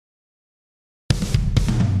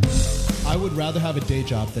I would rather have a day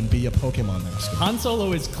job than be a Pokemon master. Han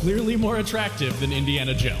Solo is clearly more attractive than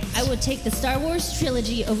Indiana Jones. I would take the Star Wars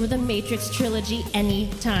trilogy over the Matrix trilogy any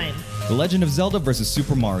time. The Legend of Zelda versus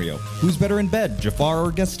Super Mario. Who's better in bed, Jafar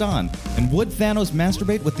or Gaston? And would Thanos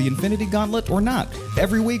masturbate with the Infinity Gauntlet or not?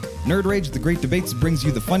 Every week, Nerd Rage The Great Debates brings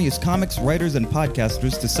you the funniest comics, writers, and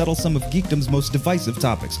podcasters to settle some of geekdom's most divisive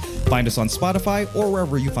topics. Find us on Spotify or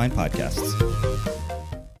wherever you find podcasts.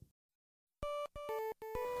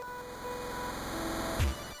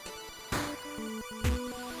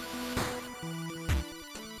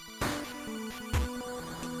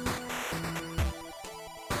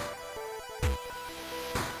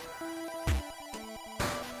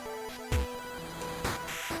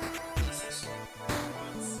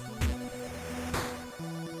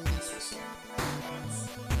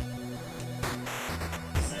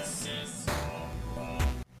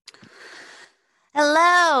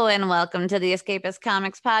 Hello and welcome to the Escapist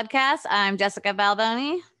Comics Podcast. I'm Jessica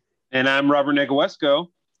Balboni. And I'm Robert Negawesco.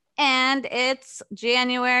 And it's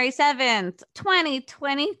January 7th,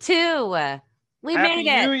 2022. We made it.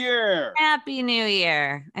 Happy New Year. Happy New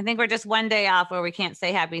Year. I think we're just one day off where we can't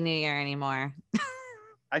say Happy New Year anymore.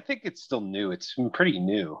 I think it's still new. It's pretty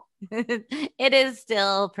new. It is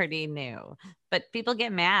still pretty new. But people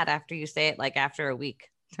get mad after you say it like after a week.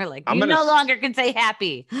 They're like, you no longer can say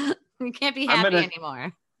happy. You can't be happy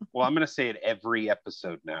anymore. Well, I'm going to say it every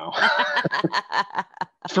episode now.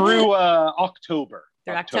 Through October.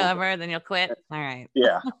 Through October, then you'll quit? All right.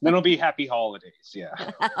 Yeah. Then it'll be happy holidays. Yeah.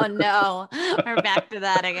 Oh, no. We're back to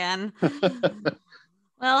that again.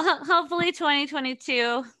 Well, hopefully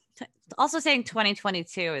 2022. Also saying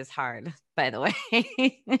 2022 is hard, by the way.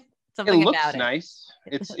 Something it looks about nice.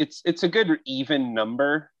 It's a good even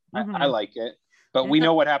number. Mm-hmm. I like it. But we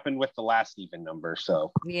know what happened with the last even number,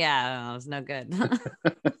 so. Yeah, it was no good.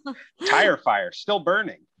 Tire fire, still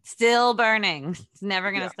burning. Still burning. It's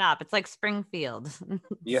never going to stop. It's like Springfield.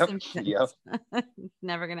 Yep.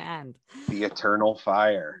 Never going to end. The eternal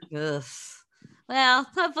fire. Ugh. Well,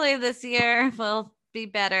 hopefully this year will be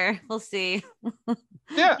better. We'll see.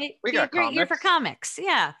 Yeah, we got a great comics. year for comics.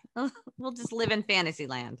 Yeah. We'll just live in fantasy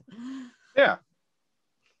land. Yeah.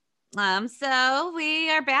 So we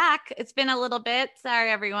are back. It's been a little bit. Sorry,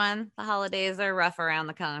 everyone. The holidays are rough around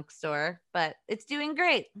the comic store, but it's doing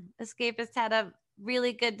great. Escapist had a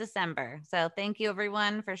really good December. So thank you,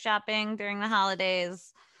 everyone, for shopping during the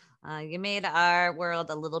holidays. You made our world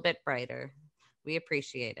a little bit brighter. We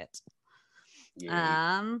appreciate it.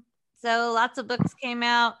 Yeah. So lots of books came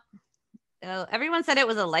out. Everyone said it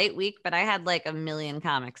was a light week, but I had like a million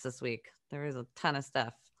comics this week. There was a ton of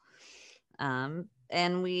stuff.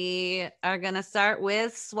 And we are going to start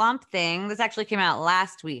with Swamp Thing. This actually came out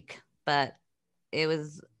last week, but it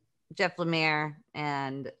was Jeff Lemire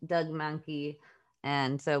and Doug Mahnke.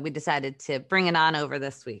 And so we decided to bring it on over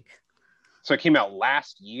this week. So it came out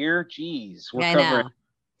last year? Jeez. We're covering.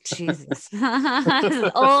 Jesus. This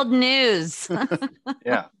is old news.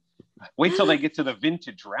 Yeah. Wait till they get to the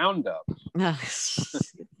vintage roundup.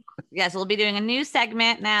 Yes, we'll be doing a new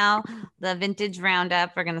segment now, the vintage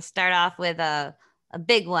roundup. We're going to start off with a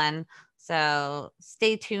big one. So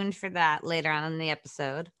stay tuned for that later on in the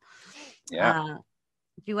episode. Yeah.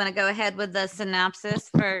 Do you want to go ahead with the synopsis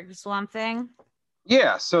for Swamp Thing?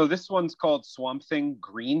 Yeah. So this one's called Swamp Thing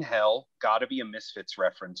Green Hell. Gotta be a Misfits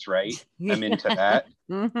reference, right? I'm into that.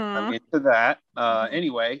 Mm-hmm. I'm into that.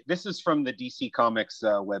 Anyway, this is from the DC Comics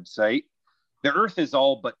website. The Earth is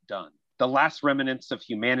all but done. The last remnants of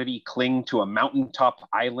humanity cling to a mountaintop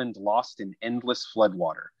island lost in endless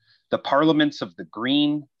floodwater. The parliaments of the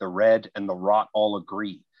green, the red, and the rot all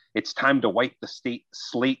agree. It's time to wipe the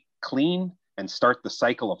slate clean and start the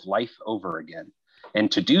cycle of life over again. And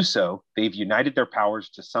to do so, they've united their powers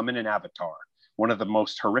to summon an avatar, one of the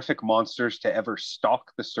most horrific monsters to ever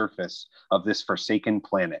stalk the surface of this forsaken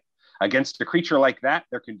planet. Against a creature like that,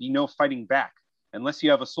 there can be no fighting back, unless you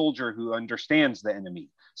have a soldier who understands the enemy,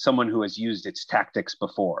 someone who has used its tactics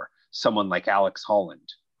before, someone like Alex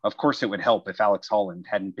Holland. Of course, it would help if Alex Holland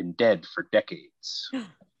hadn't been dead for decades.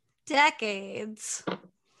 Decades.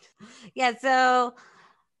 Yeah, so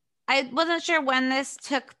I wasn't sure when this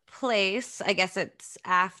took place. I guess it's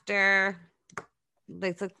after,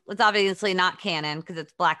 it's obviously not canon because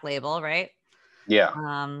it's Black Label, right? Yeah.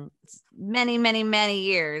 It's many, many, many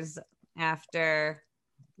years after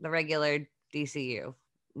the regular DCU.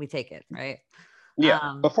 We take it, right?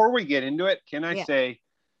 Yeah. Before we get into it, can I say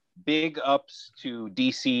big ups to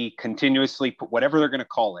DC continuously, whatever they're going to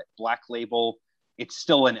call it, Black Label. It's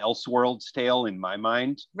still an Elseworlds tale in my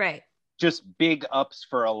mind. Right. Just big ups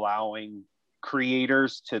for allowing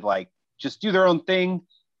creators to like just do their own thing.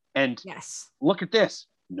 And look at this.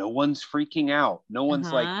 no one's freaking out. No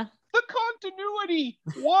one's like, Uh-huh. the continuity.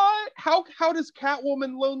 What? How does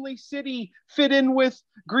Catwoman Lonely City fit in with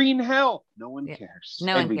Green Hell? No one Yeah. cares.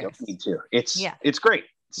 No and one we cares. don't need to. It's Yeah. it's great.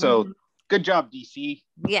 So Mhm. good job, DC.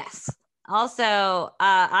 Yes. Also,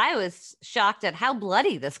 I was shocked at how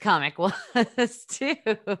bloody this comic was too.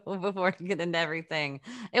 Before we get into everything,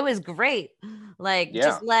 it was great. Like, Yeah.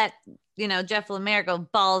 just let Jeff Lemire go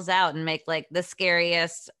balls out and make like the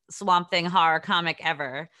scariest Swamp Thing horror comic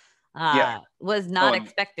ever. Was not and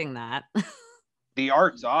expecting that. the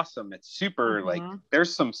art's awesome. It's super like Mhm.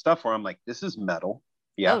 there's some stuff where I'm like, this is metal.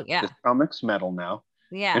 Yeah, Oh, yeah. this comic's metal now.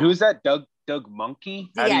 Yeah. And who's that? Doug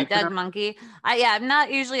Monkey? How do Yeah, you Doug pronounce- Monkey. I'm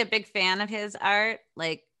not usually a big fan of his art,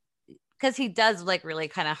 like, because he does like really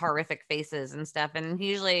kind of horrific faces and stuff, and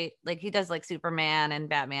usually like he does like Superman and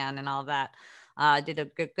Batman and all that. Did a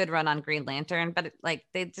good run on Green Lantern, but like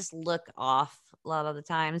they just look off a lot of the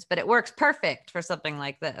times. But it works perfect for something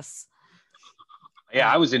like this.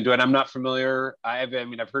 Yeah, I was into it. I'm not familiar. I've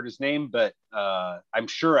heard his name, but I'm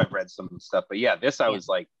sure I've read some of the stuff. But yeah, this I was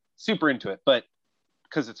like super into it, but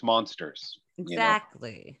because it's monsters.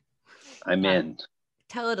 Exactly. I'm in.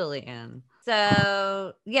 Totally in.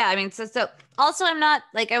 So yeah, I mean, so also I'm not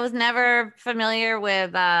like, I was never familiar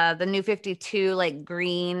with the New 52 like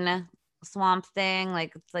green Swamp Thing.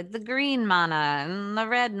 Like, it's like the green mana and the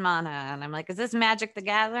red mana, and I'm like, is this Magic the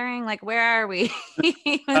Gathering? Like, where are we?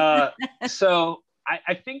 So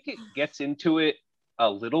I think it gets into it a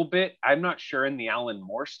little bit. I'm not sure in the Alan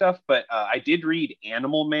Moore stuff, but I did read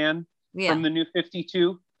Animal Man from the New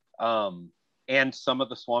 52, and some of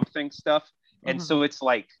the Swamp Thing stuff. And so it's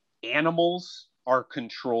like animals are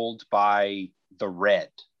controlled by the red.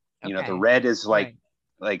 The red is like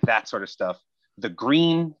that sort of stuff. The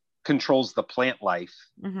green controls the plant life.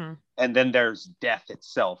 And then there's death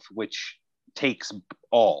itself, which takes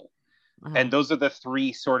all. And those are the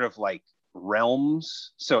three sort of like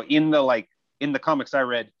realms. So in the comics I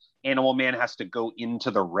read, Animal Man has to go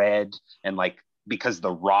into the red, and like because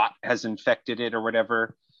the rot has infected it or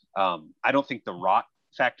whatever. I don't think the rot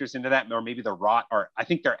factors into that, or maybe the rot I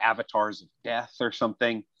think they're avatars of death or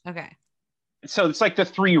something. Okay. So it's like the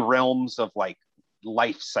three realms of like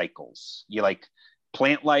life cycles. You like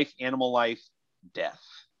plant life, animal life, death.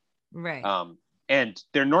 Right. And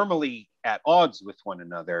they're normally at odds with one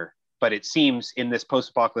another, but it seems in this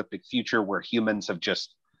post-apocalyptic future where humans have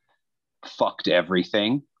just fucked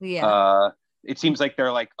everything. Yeah. It seems like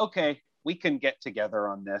they're like, okay, we can get together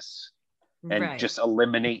on this and just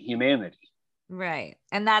eliminate humanity. Right.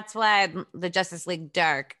 And that's why the Justice League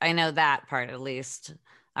Dark, I know that part at least,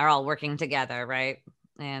 are all working together, right?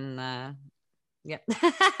 And yeah.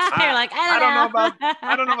 You're like,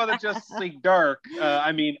 I don't know about the Justice League Dark.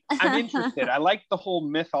 I mean, I'm interested. I like the whole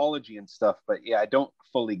mythology and stuff, but yeah, I don't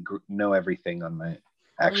fully know everything on that,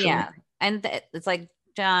 actually. Yeah. And it's like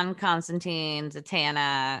John Constantine,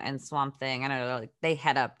 Zatanna, and Swamp Thing. I don't know, like they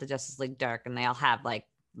head up the Justice League Dark, and they all have like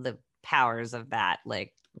the powers of that.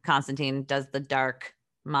 Like Constantine does the dark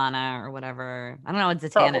mana or whatever. I don't know what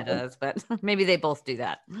Zatanna does, but maybe they both do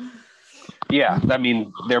that. Yeah, I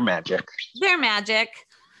mean, they're magic. They're magic.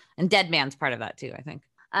 And Deadman's part of that too, I think.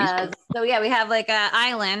 So yeah, we have like an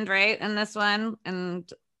island, right, in this one,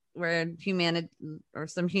 and where humanity or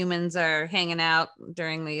some humans are hanging out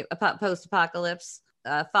during the post-apocalypse.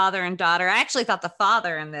 Father and daughter. I actually thought the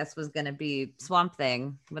father in this was going to be Swamp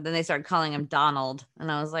Thing, but then they started calling him Donald,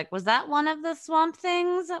 and I was like, was that one of the Swamp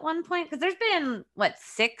Things at one point? Because there's been what,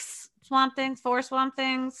 4 Swamp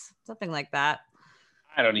Things, something like that.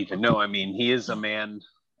 I don't even know. I mean, he is a man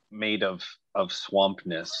made of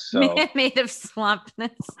swampness. So made of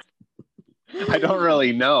swampness. I don't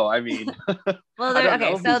really know. I mean, well,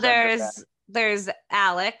 okay. So there's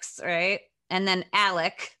Alex, right, and then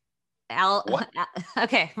Alec.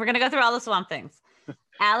 Okay, we're gonna go through all the Swamp Things.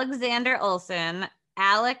 Alexander Olsen,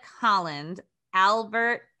 Alec Holland,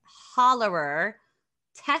 Albert Hollerer,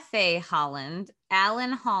 Tefe Holland,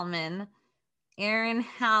 Alan Hallman, Aaron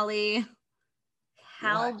Halley,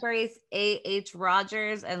 Halbrace A.H.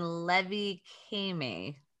 Rogers, and Levi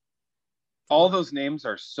Kame. All those names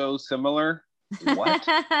are so similar. What?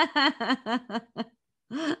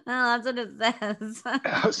 Oh, that's what it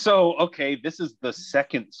says. So, okay, this is the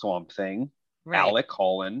second Swamp Thing. Right. Alec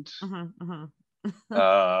Holland.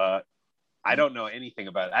 I don't know anything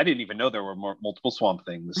about it. I didn't even know there were multiple Swamp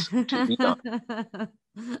Things.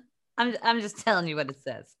 I'm just telling you what it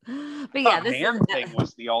says. But yeah, this Thing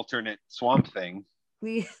was the alternate Swamp Thing.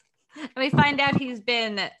 We find out he's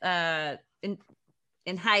been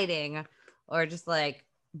in hiding, or just like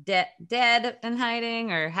dead in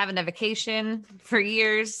hiding, or having a vacation for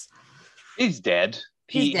years. He's dead.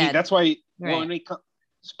 He's dead. That's why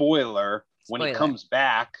spoiler, when he Spoiler. comes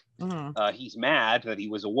back, Mhm. he's mad that he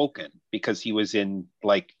was awoken because he was in,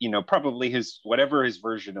 like, probably his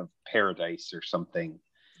version of paradise or something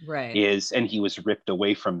Right. is, and he was ripped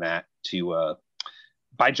away from that to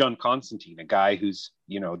by John Constantine, a guy who's,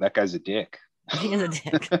 that guy's a dick. He is a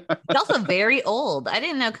dick. He's also very old. I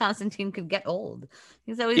didn't know Constantine could get old.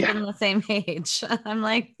 He's always been the same age. I'm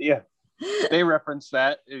like, Yeah, they reference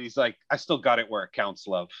that. And he's like, I still got it where it counts,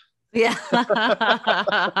 love. yeah.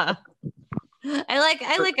 I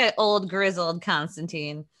like an old grizzled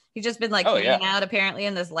Constantine. He's just been like hanging out apparently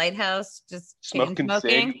in this lighthouse, just chain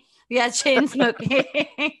smoking. Cig. Yeah, chain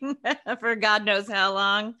smoking for God knows how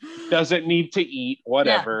long. Doesn't need to eat,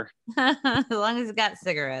 whatever. Yeah. As long as he's got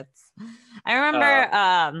cigarettes. I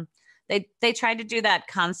remember they tried to do that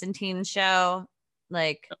Constantine show,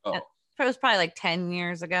 like it was probably like 10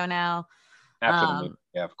 years ago now. After the movie,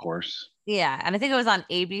 yeah, of course. Yeah, and I think it was on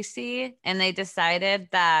ABC, and they decided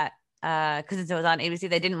that because it was on ABC,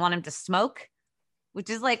 they didn't want him to smoke, which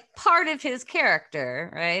is like part of his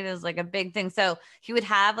character, right? It was like a big thing. So he would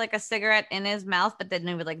have like a cigarette in his mouth, but then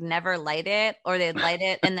he would like never light it, or they'd light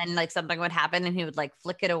it and then like something would happen and he would like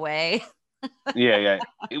flick it away. Yeah.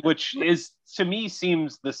 Which is, to me,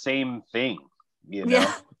 seems the same thing,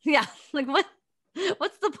 Yeah. Like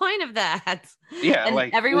what's the point of that? Yeah. And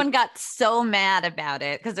like everyone got so mad about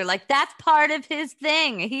it because they're like, that's part of his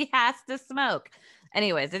thing. He has to smoke.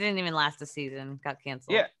 Anyways, it didn't even last a season, got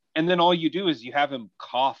canceled. Yeah. And then all you do is you have him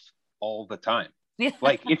cough all the time. Yeah.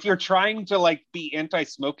 Like if you're trying to like be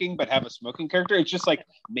anti-smoking but have a smoking character, it's just like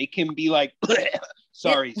make him be like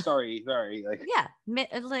sorry. Like, yeah,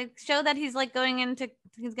 like show that he's like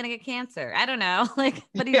he's gonna get cancer. I don't know, like,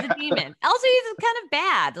 but he's a demon. Also, he's kind of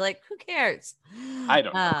bad. Like, who cares? I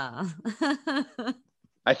don't know.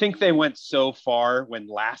 I think they went so far when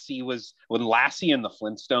Lassie and the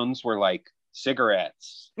Flintstones were like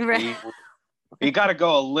cigarettes. Right. You got to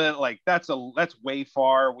go a little, like that's way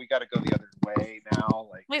far. We got to go the other way now.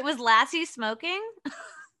 Like, wait, was Lassie smoking?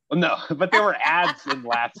 No, but there were ads in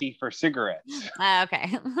Lassie for cigarettes.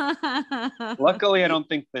 Okay. Luckily, I don't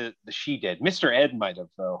think that she did. Mr. Ed might have,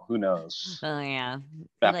 though. Who knows? Oh yeah,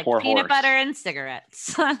 That like poor peanut horse. butter and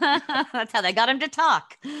cigarettes. That's how they got him to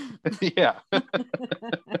talk. Yeah. All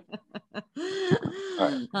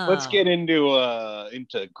right. Let's get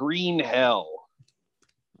into Green Hell.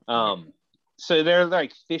 So they're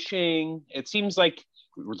like fishing. It seems like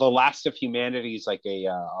the last of humanity is like a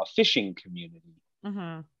fishing community.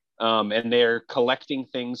 Mm-hmm. And they're collecting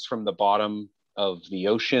things from the bottom of the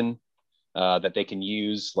ocean that they can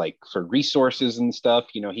use like for resources and stuff.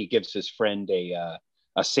 He gives his friend a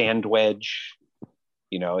sand wedge.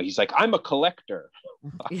 He's like, I'm a collector.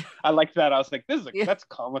 I like that. I was like, that's a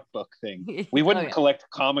comic book thing. We wouldn't collect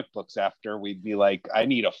comic books after. We'd be like, I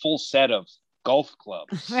need a full set of golf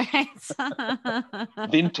clubs. Right.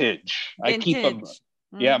 Vintage. I keep them.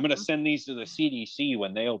 Mm-hmm. Yeah, I'm going to send these to the CDC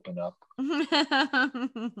when they open up.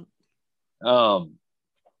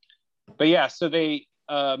 But yeah, so they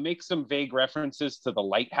make some vague references to the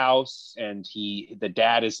lighthouse, and the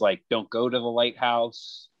dad is like, don't go to the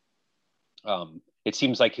lighthouse. It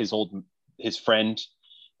seems like his friend,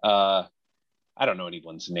 I don't know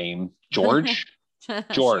anyone's name, George.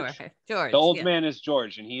 George. The old man is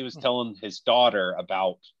George, and he was telling his daughter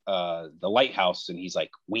about the lighthouse, and he's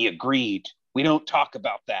like, we agreed. We don't talk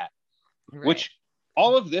about that. Right. Which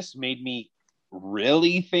all of this made me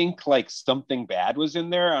really think like something bad was in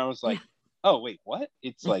there. I was like, oh, wait, what?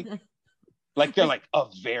 It's like they're like a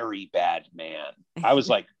very bad man. I was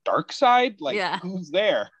like, dark side? Like, who's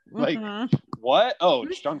there? Like, what? Oh,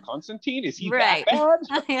 it's John Constantine? Is he that bad?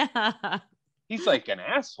 Yeah. He's like an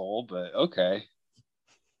asshole, but okay.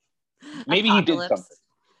 Maybe he did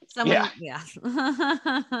something. Yeah.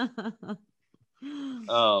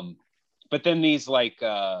 But then these like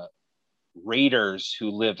raiders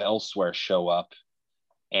who live elsewhere show up,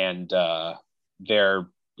 and they're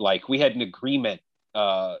like, we had an agreement.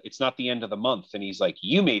 It's not the end of the month. And he's like,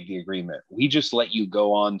 you made the agreement. We just let you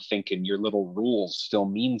go on thinking your little rules still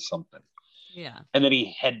mean something. Yeah. And then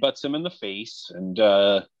he headbutts him in the face and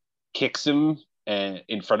kicks him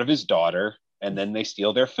in front of his daughter. And then they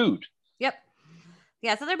steal their food. Yep.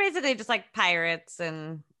 Yeah. So they're basically just like pirates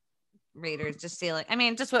and raiders just stealing. I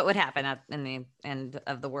mean, just what would happen in the end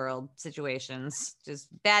of the world situations. Just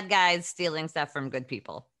bad guys stealing stuff from good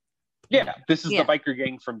people. Yeah. This is the biker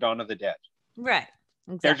gang from Dawn of the Dead. Right.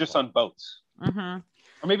 Exactly. They're just on boats. Mm-hmm.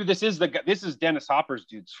 Or maybe this is Dennis Hopper's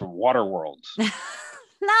dudes from Waterworld.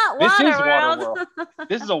 Not This is Waterworld. Waterworld.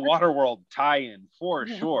 This is a Waterworld tie-in for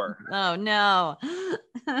sure. Oh no.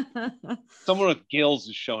 Someone with gills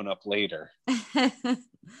is showing up later.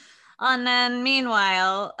 And then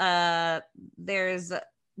meanwhile, there's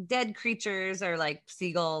dead creatures or like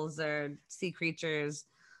seagulls or sea creatures.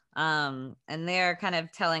 And they're kind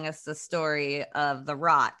of telling us the story of the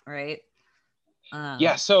rot, right?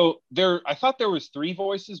 Yeah, so I thought there was 3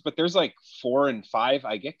 voices, but there's like 4 and 5.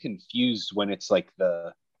 I get confused when it's like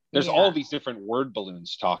there's all these different word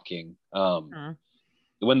balloons talking.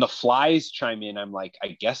 When the flies chime in, I'm like,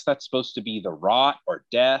 I guess that's supposed to be the rot or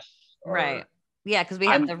death. Right. Yeah, because we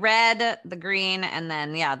have the red, the green, and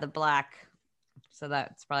then the black. So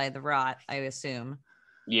that's probably the rot, I assume.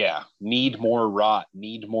 Yeah. Need more rot,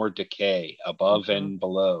 need more decay, above and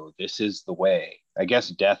below. This is the way. I guess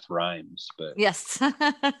death rhymes, but yes.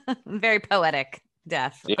 Very poetic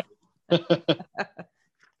death. Yeah.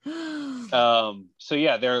 So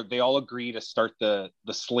yeah, they all agree to start the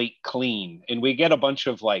slate clean, and we get a bunch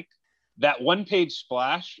of like that 1-page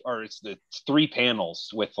splash, or it's 3 panels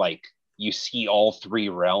with like you see all 3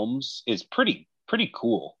 realms is pretty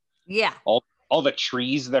cool. Yeah. All the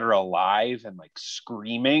trees that are alive and like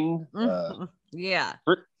screaming. Yeah.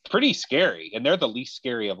 Pretty scary, and they're the least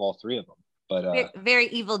scary of all 3 of them. But very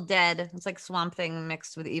Evil Dead. It's like Swamp Thing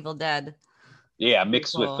mixed with Evil Dead. Yeah,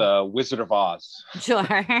 mixed with Wizard of Oz. Sure.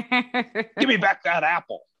 Give me back that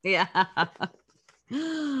apple. Yeah.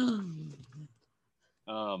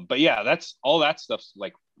 But yeah, that's all that stuff's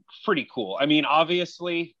like pretty cool. I mean,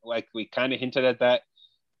 obviously, like we kind of hinted at that,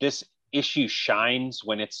 this issue shines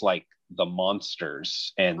when it's like the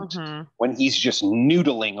monsters and when he's just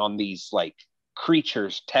noodling on these like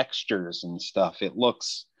creatures, textures and stuff. It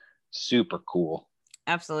looks super cool.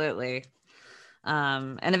 Absolutely.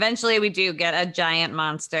 And eventually we do get a giant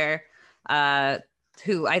monster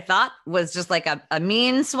who I thought was just like a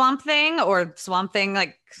mean Swamp Thing, or Swamp Thing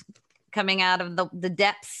like coming out of the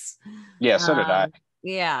depths. Yeah, so did I.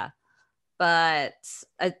 Yeah. But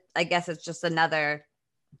I guess it's just another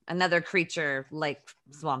creature like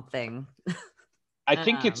Swamp Thing. I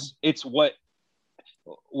think it's what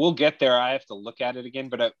we'll get there. I have to look at it again,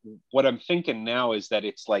 but what I'm thinking now is that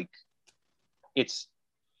it's like it's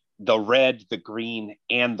the red, the green,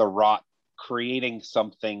 and the rot creating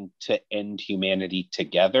something to end humanity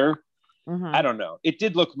together. I don't know. It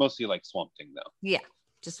did look mostly like Swamp Thing though. Yeah,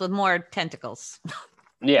 just with more tentacles.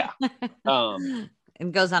 Yeah. And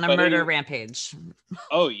goes on a murder rampage.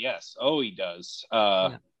 Oh yes. Oh, he does.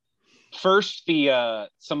 First,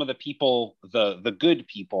 some of the people, the good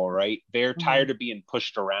people, right? They're tired of being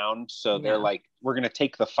pushed around, so they're like, we're gonna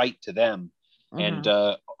take the fight to them. And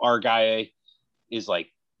our guy is like,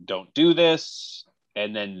 don't do this.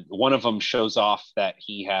 And then one of them shows off that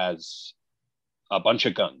he has a bunch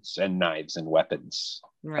of guns and knives and weapons.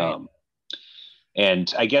 Right.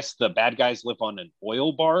 And I guess the bad guys live on an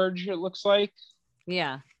oil barge, it looks like.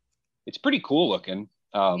 Yeah. It's pretty cool looking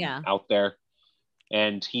out there.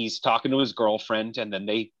 And he's talking to his girlfriend, and then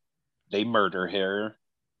they murder her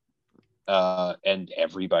and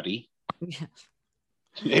everybody. Yeah.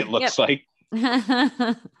 It looks like.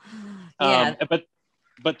 Yeah.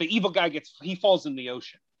 But the evil guy he falls in the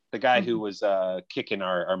ocean. The guy who was kicking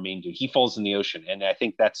our main dude, he falls in the ocean, and I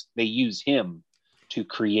think they use him to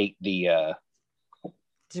create the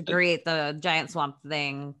giant swamp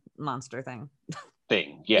thing monster thing.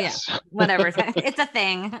 Yes. Yeah, whatever. It's a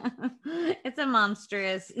thing. It's a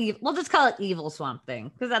monstrous we'll just call it evil Swamp Thing,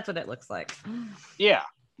 because that's what it looks like. Yeah,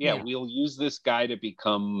 we'll use this guy to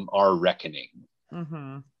become our reckoning.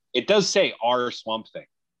 It does say our Swamp Thing.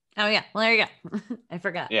 Oh yeah, well there you go. I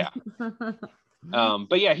forgot. Yeah.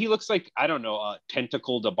 But yeah, he looks like, I don't know, a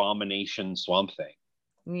tentacled abomination Swamp Thing.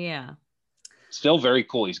 Yeah. Still very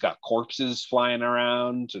cool. He's got corpses flying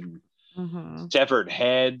around and severed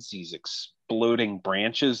heads. He's exploding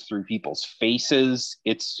branches through people's faces.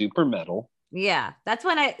 It's super metal. Yeah, that's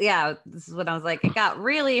when this is when I was like, it got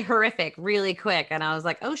really horrific really quick, and I was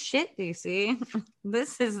like, oh shit, DC,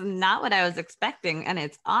 this is not what I was expecting, and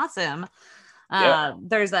it's awesome.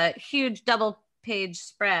 There's a huge double page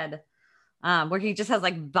spread where he just has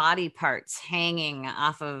like body parts hanging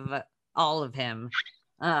off of all of him,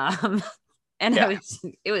 and it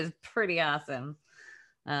was pretty awesome.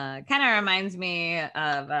 Kind of reminds me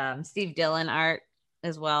of Steve Dillon art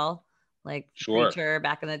as well, like Preacher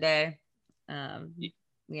back in the day. How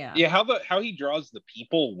he draws the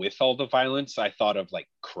people with all the violence, I thought of like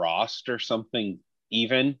Crossed or something,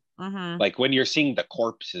 even like when you're seeing the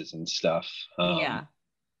corpses and stuff.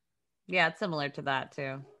 It's similar to that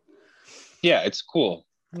too. Yeah, it's cool.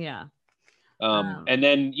 Yeah. And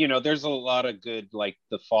then, there's a lot of good, like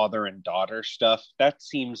the father and daughter stuff. That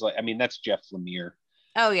seems like, I mean, that's Jeff Lemire.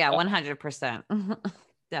 Oh yeah, 100%.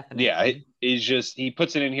 Definitely. Yeah, it's just, he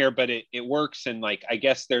puts it in here, but it works. And like, I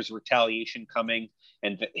guess there's retaliation coming.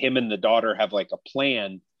 and him and the daughter have like a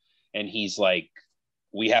plan, and he's like,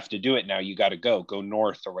 we have to do it now, you got to go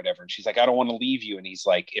north or whatever, and she's like, I don't want to leave you, and he's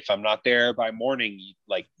like, if I'm not there by morning, you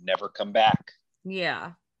like never come back.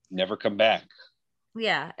 Never come back.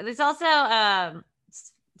 There's also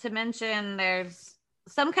to mention there's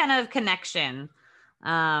some kind of connection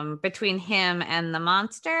between him and the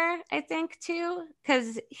monster, I think, too,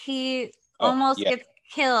 because he almost gets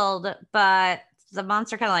killed, but the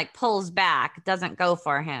monster kind of like pulls back, doesn't go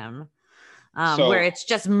for him, where it's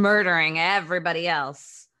just murdering everybody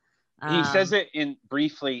else. He says it in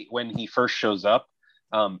briefly when he first shows up.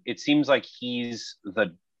 It seems like he's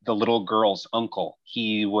the little girl's uncle.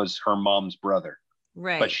 He was her mom's brother,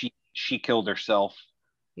 right? But she killed herself.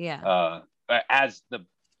 As the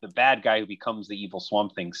bad guy who becomes the evil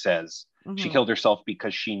Swamp Thing says, she killed herself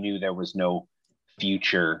because she knew there was no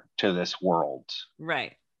future to this world.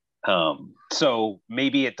 Right. So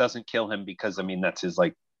maybe it doesn't kill him because, I mean, that's his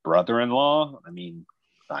like brother-in-law. I mean,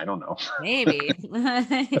 I don't know. Maybe.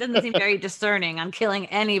 He doesn't seem very discerning on killing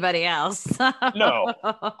anybody else. No.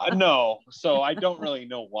 So I don't really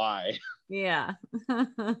know why. Yeah.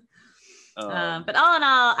 But all in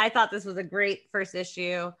all, I thought this was a great first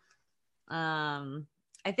issue.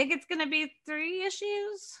 I think it's going to be 3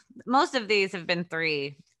 issues. Most of these have been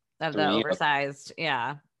 3 of the oversized,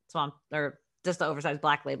 Swamp, or just the oversized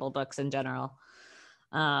Black Label books in general.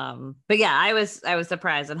 But yeah, I was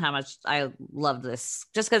surprised on how much I loved this,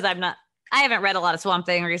 just because I haven't read a lot of Swamp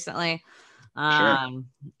Thing recently.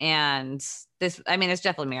 And this, I mean, it's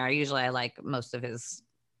Jeff Lemire. Usually I like most of his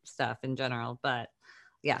stuff in general, but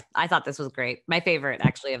yeah, I thought this was great. My favorite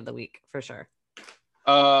actually of the week for sure.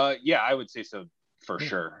 Yeah, I would say so for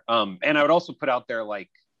sure. And I would also put out there,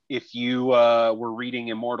 like, if you were reading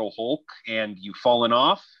Immortal Hulk and you've fallen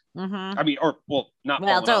off, I mean,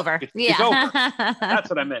 it's over. It's over. That's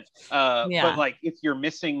what I meant. But like, if you're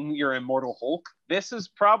missing your Immortal Hulk, this is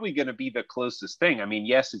probably going to be the closest thing. I mean,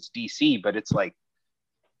 yes, it's DC, but it's like,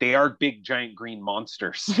 they are big, giant green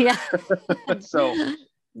monsters. Yeah. So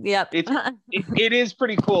yep. It is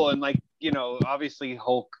pretty cool. And like, you know, obviously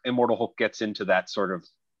Immortal Hulk gets into that sort of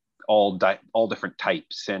all different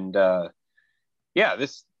types. And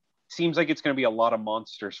this seems like it's going to be a lot of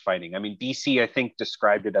monsters fighting. I mean, DC, I think,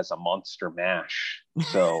 described it as a monster mash.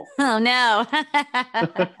 So oh no.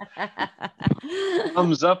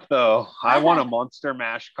 Thumbs up though. I want a monster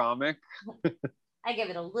mash comic. I give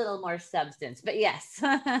it a little more substance, but yes.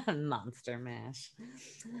 Monster mash.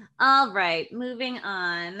 All right, moving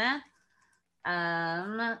on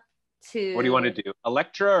to, what do you want to do,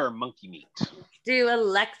 Elektra or Monkey Meat? Do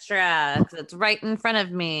Elektra, because it's right in front of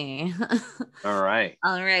me. All right.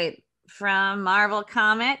 From Marvel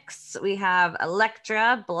Comics, we have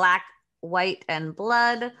Elektra, Black, White, and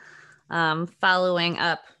Blood, following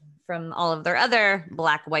up from all of their other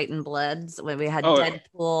Black, White, and Bloods. We had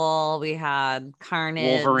Deadpool, we had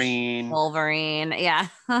Carnage, Wolverine. Yeah.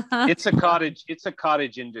 it's a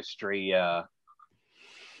cottage industry at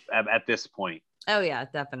this point. Oh yeah,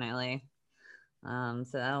 definitely. So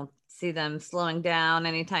I don't see them slowing down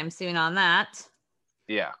anytime soon on that.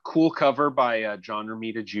 Yeah, cool cover by John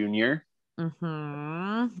Romita Jr.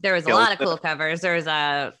 There was a lot of cool covers. There was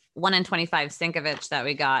a 1 in 25 Sinkovich that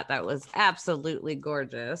we got that was absolutely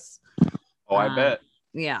gorgeous. Oh, I bet.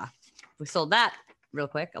 Yeah, we sold that real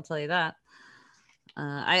quick, I'll tell you that.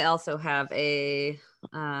 I also have a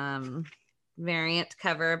variant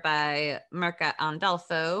cover by Mirka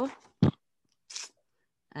Andolfo.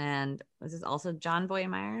 And was this also John Boy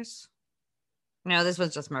Myers? No, this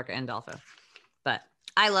was just Mirka Andolfo. But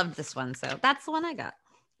I loved this one, so that's the one I got.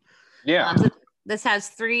 Yeah. So this has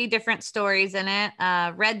 3 different stories in it.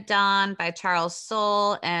 Red Dawn by Charles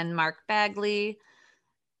Soule and Mark Bagley.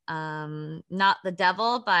 Not the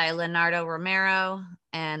Devil by Leonardo Romero.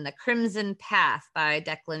 And The Crimson Path by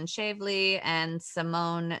Declan Shavely and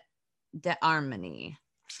Simone D'Armani.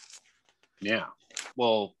 Yeah.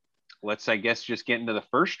 Well, let's, I guess, just get into the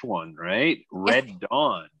first one, right? Red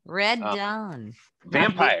Dawn. Red Dawn.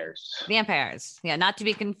 Vampires. Vampires. Yeah, not to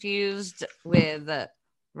be confused with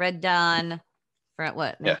Red Dawn for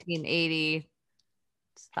what,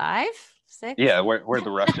 1985? 6? Yeah, where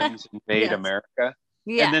the Russians invade America.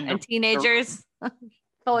 Yeah, and teenagers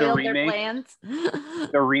foiled their plans.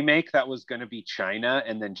 The remake that was going to be China,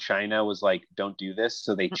 and then China was like, don't do this,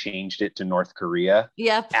 so they changed it to North Korea.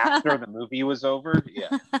 Yep. After the movie was over.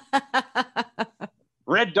 Yeah.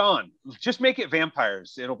 Red Dawn. Just make it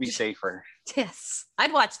vampires. It'll be safer. Yes.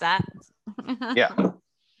 I'd watch that. Yeah.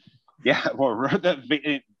 Yeah. Well,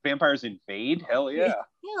 the vampires invade. Hell yeah.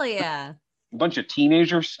 Hell yeah. A bunch of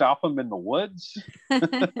teenagers stop him in the woods.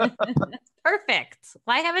 Perfect.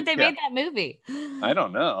 Why haven't they made that movie? I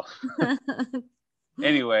don't know.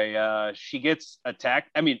 Anyway, she gets attacked.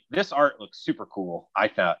 I mean, this art looks super cool. I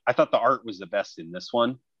thought the art was the best in this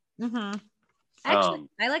one. Mm-hmm. Actually,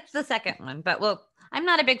 I liked the second one, but I'm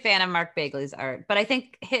not a big fan of Mark Bagley's art, but I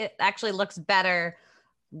think it actually looks better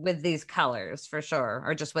with these colors for sure,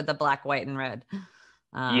 or just with the black, white, and red.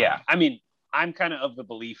 Yeah, I mean, I'm kind of the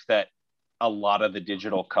belief that a lot of the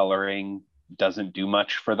digital coloring doesn't do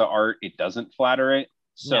much for the art. It doesn't flatter it.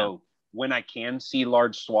 So when I can see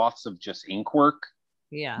large swaths of just ink work,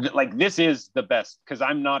 like this is the best, because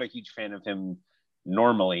I'm not a huge fan of him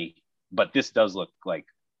normally, but this does look like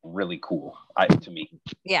really cool to me.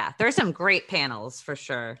 Yeah, there's some great panels for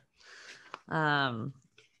sure.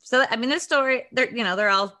 So I mean, this story, they're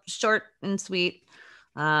all short and sweet.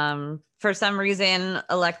 For some reason,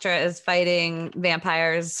 Elektra is fighting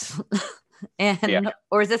vampires.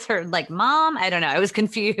 Or is this her like mom? I don't know. I was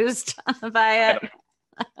confused by it.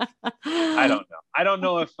 I don't know. I don't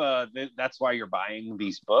know if that's why you're buying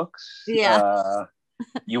these books. Yeah.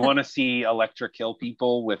 You want to see Elektra kill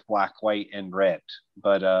people with black, white, and red.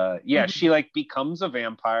 But she like becomes a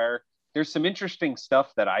vampire. There's some interesting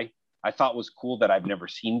stuff that I thought was cool that I've never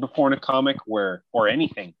seen before in a comic or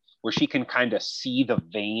anything, where she can kind of see the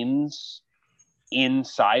veins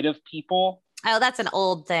inside of people. Oh, that's an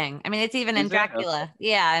old thing. I mean, it's even in Dracula. Okay.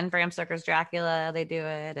 Yeah, in Bram Stoker's Dracula, they do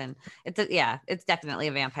it. And it's definitely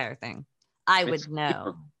a vampire thing. I would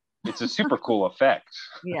know. It's a super cool effect.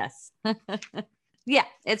 Yes. Yeah,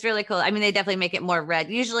 it's really cool. I mean, they definitely make it more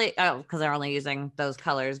red. Usually, because they're only using those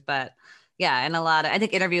colors. But yeah, and I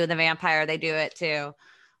think Interview with the Vampire, they do it too.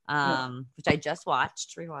 Which I just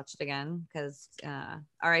rewatched again, because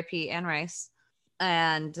R.I.P. Anne Rice.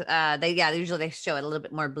 And usually they show it a little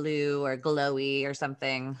bit more blue or glowy or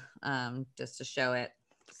something, just to show it.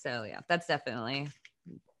 So yeah, that's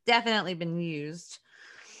definitely been used.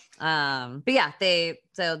 But yeah,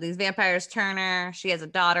 so these vampires turn her. She has a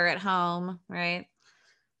daughter at home, right?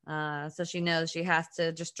 So she knows she has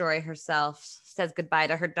to destroy herself, says goodbye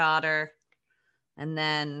to her daughter, and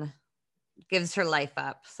then gives her life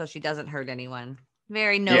up so she doesn't hurt anyone.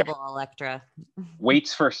 Very noble, Elektra.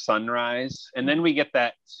 Waits for sunrise. And then we get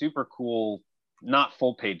that super cool, not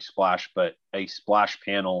full page splash, but a splash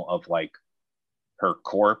panel of like her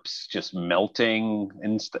corpse just melting.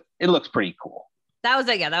 And it looks pretty cool. That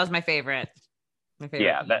was my favorite.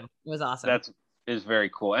 Yeah, it was awesome. That is very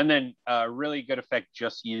cool. And then really good effect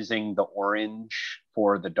just using the orange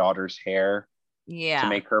for the daughter's hair to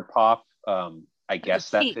make her pop. I guess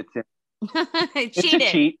that fits in. It's a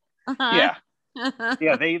cheat. Uh-huh. Yeah.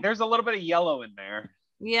 There's a little bit of yellow in there.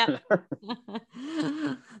 Yeah.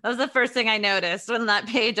 That was the first thing I noticed when that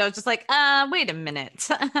page. I was just like, wait a minute.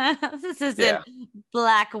 This isn't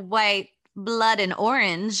black, white, blood, and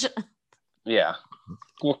orange. Yeah.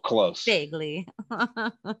 We're close. Vaguely.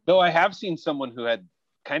 Though I have seen someone who had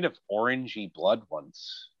kind of orangey blood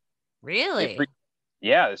once. Really?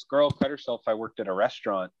 This girl cut herself. I worked at a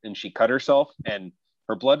restaurant and she cut herself and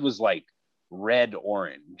her blood was like red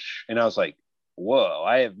orange. And I was like, whoa,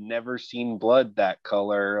 I have never seen blood that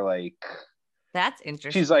color. Like, that's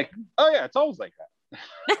interesting. She's like, oh yeah, it's always like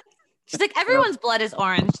that. She's like, everyone's blood is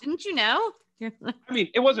orange. Didn't you know? I mean,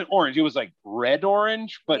 it wasn't orange. It was like red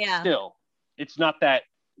orange, but still, it's not that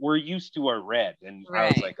we're used to a red. And I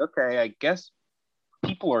was like, okay, I guess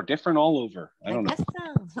people are different all over. I don't know.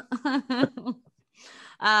 So.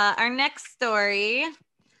 Our next story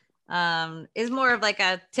is more of like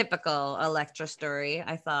a typical Elektra story,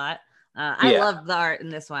 I thought. I loved the art in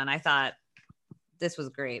this one. I thought this was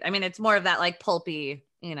great. I mean, it's more of that like pulpy,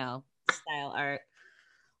 style art.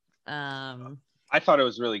 I thought it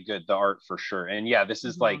was really good, the art for sure. And this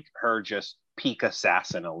is like her just peak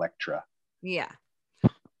assassin Elektra. Yeah.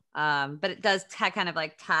 But it does kind of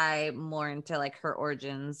like tie more into like her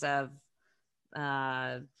origins of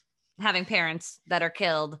having parents that are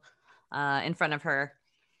killed in front of her.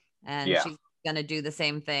 And she's going to do the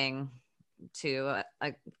same thing to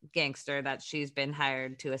a gangster that she's been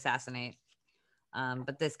hired to assassinate.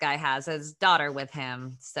 But this guy has his daughter with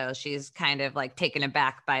him. So she's kind of like taken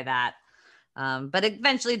aback by that. But it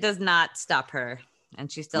eventually does not stop her. And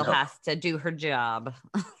she still has to do her job.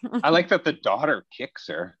 I like that the daughter kicks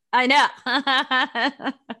her. I know.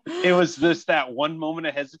 It was that one moment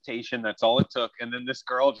of hesitation. That's all it took. And then this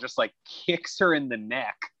girl just like kicks her in the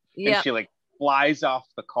neck. And she like flies off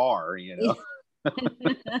the car, It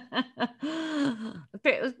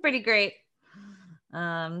was pretty great.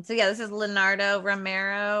 So yeah, this is Leonardo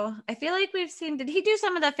Romero. I feel like did he do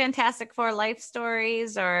some of the Fantastic Four life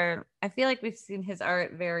stories, or I feel like we've seen his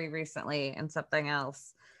art very recently in something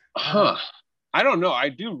else. I don't know. I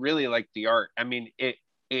do really like the art. I mean,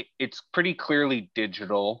 it's pretty clearly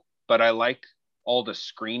digital, but I like all the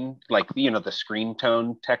screen, like, the screen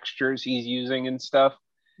tone textures he's using and stuff.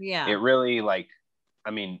 Yeah. It really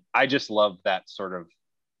I just love that sort of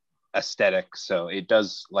aesthetic. So it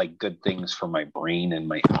does like good things for my brain and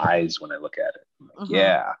my eyes when I look at it. Like,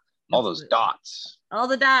 yeah. All those dots. All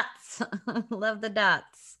the dots. Love the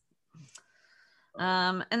dots.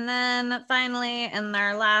 And then finally, in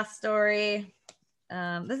our last story,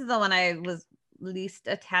 this is the one I was least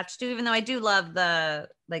attached to, even though I do love the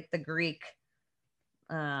Greek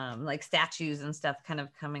like statues and stuff kind of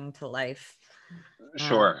coming to life.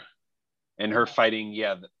 Sure. And her fighting,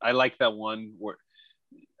 I like that one where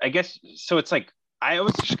I guess so. It's like I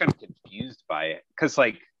was just kind of confused by it because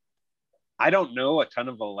I don't know a ton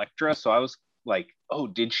of Elektra, so I was like, oh,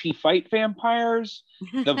 did she fight vampires?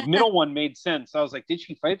 The middle one made sense. I was like, did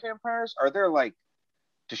she fight vampires? Are there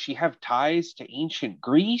does she have ties to ancient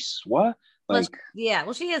Greece? What? Well,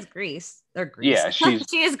 she is Greece. Or Greece. Yeah,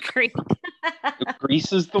 she is Greek.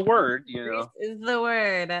 Greece is the word, Greece is the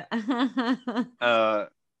word.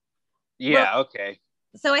 Okay.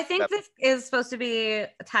 So I think this is supposed to be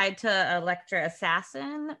tied to Elektra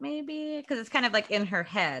Assassin, maybe, because it's kind of like in her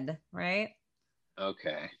head, right?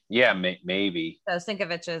 Okay. Yeah, maybe. So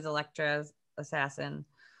Sienkiewicz is Elektra's assassin.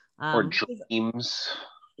 Or Dreams.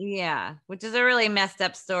 Yeah, which is a really messed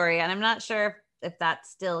up story. And I'm not sure if that's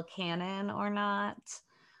still canon or not,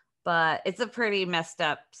 but it's a pretty messed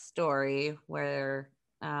up story where,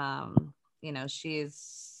 she's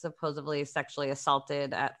supposedly sexually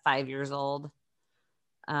assaulted at 5 years old.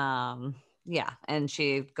 And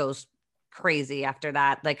she goes crazy after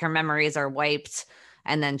that. Like her memories are wiped,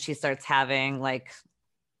 and then she starts having or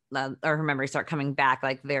her memories start coming back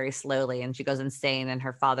very slowly, and she goes insane. And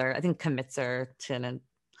her father, I think, commits her to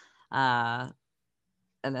an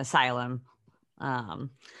asylum.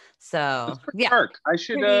 So yeah, dark. I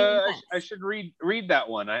should read that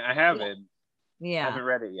one. I haven't. Yeah, I haven't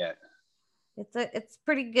read it yet. It's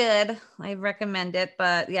pretty good. I recommend it,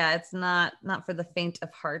 but yeah, it's not for the faint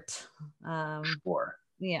of heart. Sure.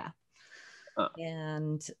 Yeah.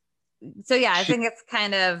 And so yeah, I think it's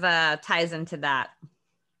kind of ties into that.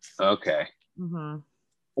 Okay. Mm-hmm.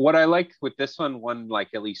 What I like with this one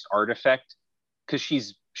at least artifact, because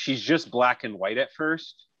she's just black and white at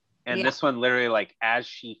first, and this one literally as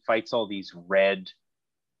she fights all these red,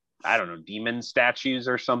 I don't know, demon statues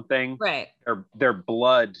or something, right? Their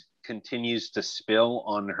blood continues to spill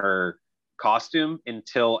on her costume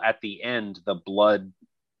until at the end the blood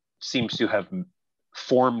seems to have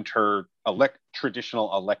formed her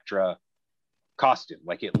traditional Elektra costume.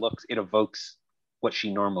 It evokes what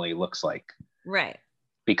she normally looks like, right?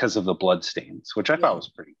 Because of the blood stains, which I thought was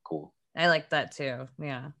pretty cool. I like that too.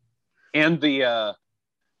 Yeah. And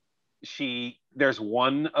there's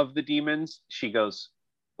one of the demons, she goes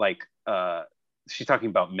she's talking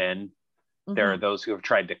about men. Mm-hmm. There are those who have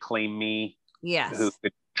tried to claim me, who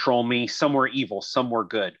control me. Some were evil, some were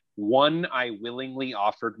good. One I willingly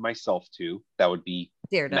offered myself to. That would be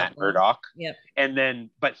Daredevil. Matt Murdock. Yep. And then,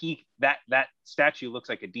 but that statue looks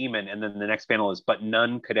like a demon. And then the next panel is, but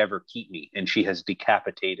none could ever keep me. And she has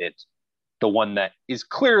decapitated the one that is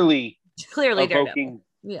clearly evoking.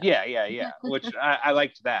 Yeah. Which I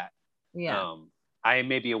liked that. Yeah. I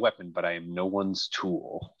may be a weapon, but I am no one's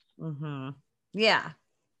tool. Mm-hmm. Yeah.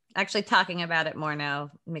 Actually, talking about it more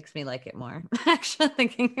now makes me like it more. Actually,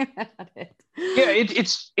 thinking about it. Yeah,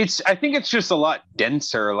 it's. I think it's just a lot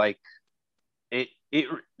denser.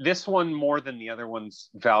 This one more than the other ones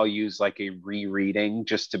values a rereading,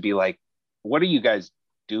 just to be what are you guys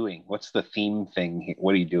doing? What's the theme thing?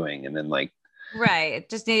 What are you doing? And then right, it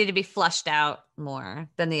just needed to be flushed out more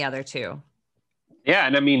than the other two. Yeah,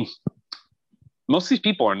 and I mean, most of these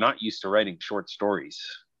people are not used to writing short stories.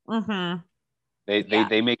 Mm-hmm.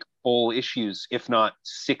 They make full issues, if not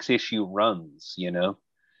 6-issue runs,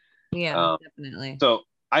 Yeah, definitely. So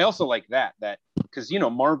I also like that because,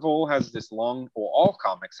 Marvel has this all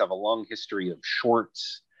comics have a long history of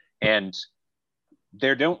shorts, and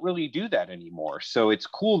they don't really do that anymore. So it's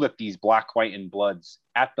cool that these Black, White, and Bloods,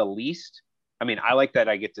 at the least, I mean, I like that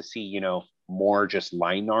I get to see, more just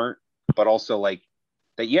line art, but also that,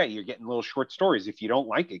 you're getting little short stories. If you don't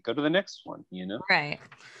like it, go to the next one, Right.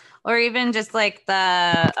 Or even just the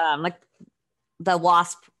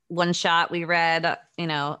Wasp one shot we read,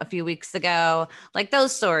 a few weeks ago,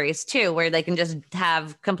 those stories too, where they can just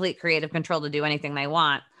have complete creative control to do anything they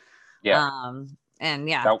want. Yeah. And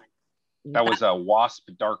yeah. That was a Wasp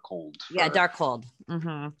Darkhold. Yeah, Darkhold.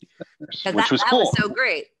 Mm-hmm. Which was that cool. was so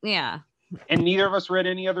great. Yeah. And neither of us read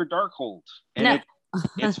any other Darkhold. And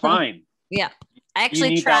it's fine. Yeah. I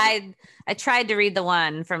actually tried to read the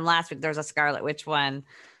one from last week. There was a Scarlet Witch one,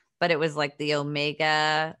 but it was like the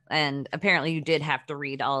Omega. And apparently you did have to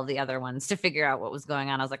read all of the other ones to figure out what was going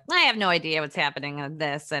on. I was like, I have no idea what's happening in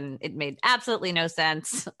this. And it made absolutely no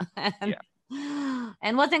sense.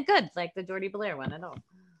 And wasn't good, like the Geordie Blair one at all.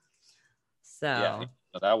 So yeah,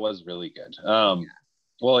 that was really good.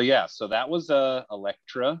 Well, yeah, so that was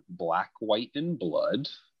Elektra, Black, White, and Blood.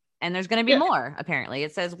 And there's going to be more, apparently.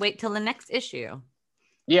 It says wait till the next issue.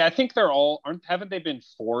 Yeah, I think they're all haven't they been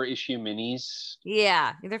 4-issue minis?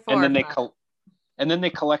 Yeah, either 4 and then they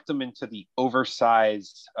collect them into the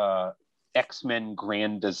oversized X-Men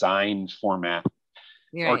Grand Design format.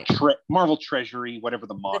 Right. Or Marvel Treasury, whatever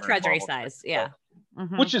the modern Treasury Marvel size, yeah.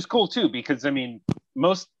 Mm-hmm. Which is cool too, because I mean,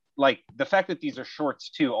 like the fact that these are shorts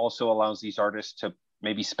too also allows these artists to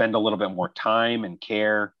maybe spend a little bit more time and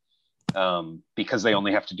care, because they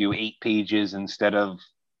only have to do 8 pages instead of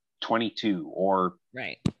 22 or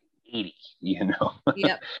 80, you know.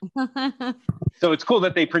 Yep. So it's cool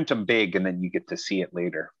that they print them big and then you get to see it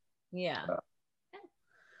later. Yeah.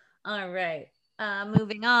 All right.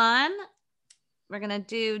 Moving on. We're going to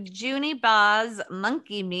do Junie Ba's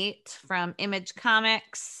Monkey Meat from Image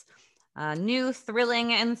Comics, new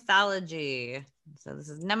thrilling anthology. So this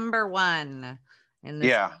is number 1 in this.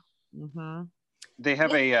 Yeah. Mm-hmm. They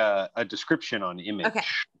have a description on Image, okay.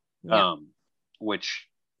 Yeah. Which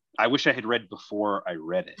I wish I had read before I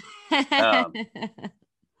read it.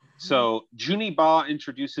 So Junie Ba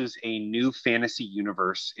introduces a new fantasy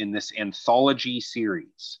universe in this anthology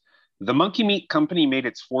series. The Monkey Meat Company made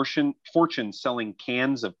its fortune selling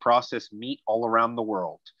cans of processed meat all around the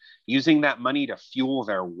world. Using that money to fuel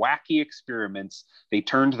their wacky experiments, they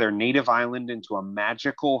turned their native island into a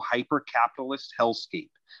magical, hyper-capitalist hellscape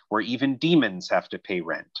where even demons have to pay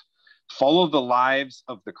rent. Follow the lives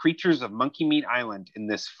of the creatures of Monkey Meat Island in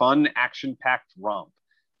this fun, action-packed romp.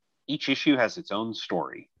 Each issue has its own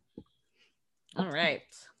story. All right.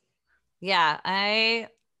 Yeah, I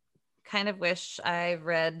kind of wish I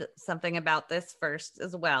read something about this first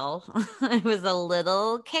as well. It was a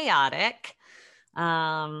little chaotic.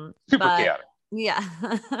 Super chaotic. Yeah.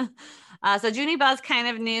 So Junie Ba's kind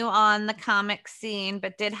of new on the comic scene,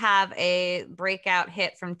 but did have a breakout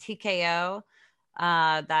hit from TKO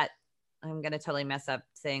that I'm going to totally mess up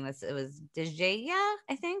saying this. It was Dejaya,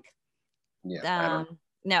 I think. Yeah.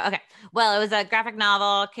 No. Okay. Well, it was a graphic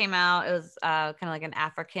novel, came out. It was kind of like an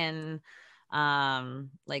African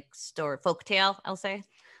like story folk tale, I'll say.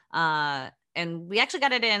 And we actually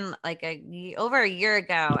got it in like over a year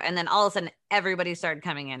ago, and then all of a sudden everybody started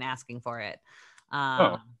coming in asking for it.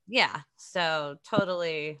 Yeah, so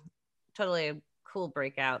totally a cool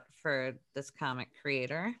breakout for this comic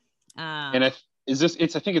creator. And I think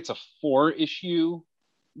it's a 4-issue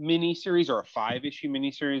miniseries or a 5-issue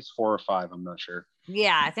miniseries, 4 or 5, I'm not sure.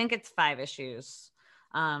 Yeah, I think it's 5 issues.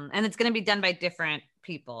 And it's going to be done by different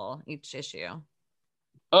people each issue.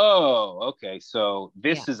 Oh, okay. So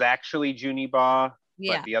this is actually Junie Ba,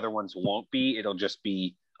 but the other ones won't be. It'll just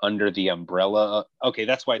be under the umbrella. Okay,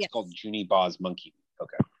 that's why it's called Junie Ba's Monkey.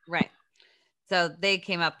 Okay. Right. So they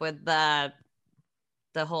came up with the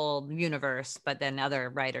whole universe, but then other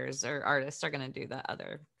writers or artists are going to do the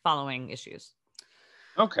other following issues.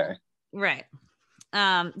 Okay. Right.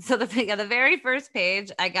 So the very first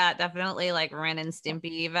page, I got definitely like Ren and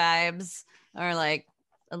Stimpy vibes, or like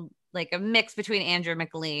a mix between Andrew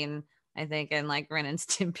McLean, I think, and like Ren and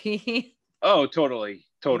Stimpy. Oh, totally.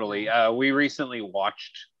 We recently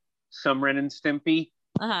watched some Ren and Stimpy.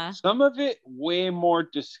 Some of it way more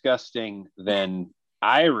disgusting than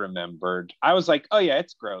I remembered. I was like, oh yeah,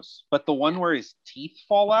 it's gross. But the one where his teeth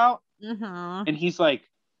fall out and he's like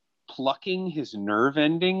plucking his nerve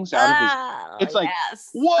endings out of his, it's like,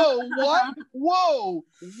 whoa, what? whoa,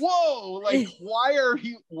 like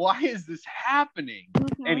why is this happening?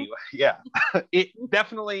 Anyway, yeah. It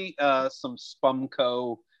definitely some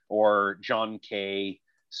Spumco or John Kay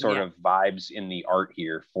sort of vibes in the art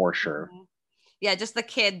here for sure. Yeah, just the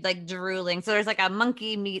kid like drooling. So there's like a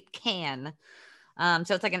monkey meat can.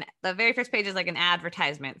 So it's like the very first page is like an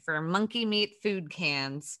advertisement for monkey meat food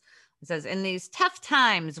cans. It says, in these tough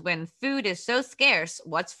times when food is so scarce,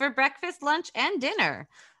 what's for breakfast, lunch, and dinner?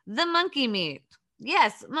 The monkey meat.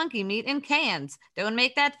 Yes, monkey meat in cans. Don't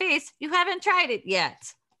make that face. You haven't tried it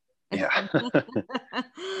yet. Yeah.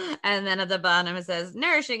 And then at the bottom it says,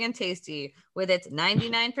 nourishing and tasty with its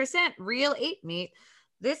 99% real ape meat.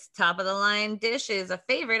 This top of the line dish is a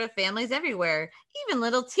favorite of families everywhere. Even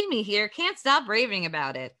little Timmy here can't stop raving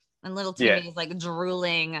about it. And little Yeah. Timmy is like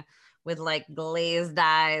drooling with like glazed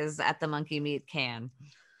eyes at the monkey meat can.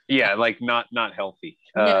 Yeah, like not healthy.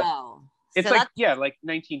 No. It's So like, yeah, like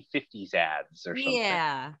 1950s ads or something.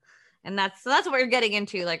 yeah. And that's what we're getting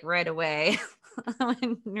into like right away.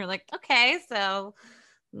 And you're like, okay, so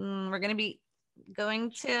we're gonna be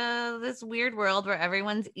going to this weird world where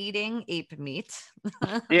everyone's eating ape meat.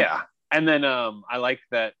 Yeah. And then I like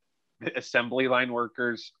that the assembly line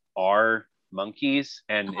workers are monkeys,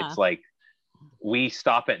 and it's like, we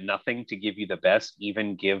stop at nothing to give you the best,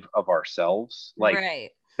 even give of ourselves. Like right.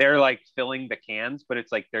 they're like filling the cans, but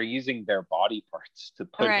it's like they're using their body parts to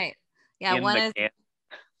put Right. Yeah, in the can.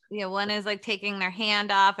 Yeah, one is like taking their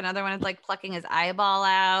hand off, another one is like plucking his eyeball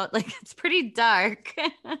out. Like it's pretty dark.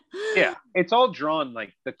 Yeah, it's all drawn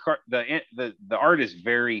like the art is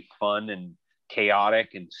very fun and chaotic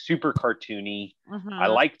and super cartoony. I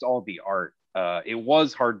liked all the art. It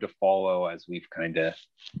was hard to follow, as we've kind of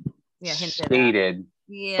stated.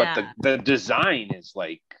 Yeah, but the design is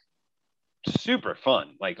like super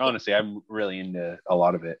fun. Like honestly, I'm really into a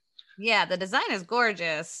lot of it. Yeah, the design is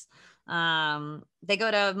gorgeous. They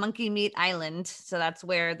go to Monkey Meat Island, so that's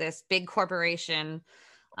where this big corporation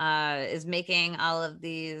is making all of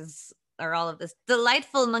this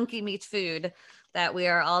delightful monkey meat food that we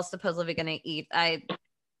are all supposedly going to eat.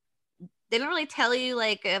 They don't really tell you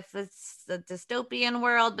like if it's a dystopian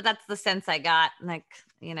world, but that's the sense I got. Like,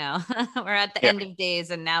 we're at the end of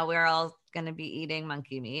days and now we're all going to be eating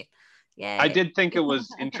monkey meat. Yay. I did think it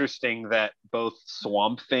was interesting that both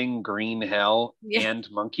Swamp Thing, Green Hell, and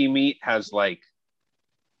Monkey Meat has like,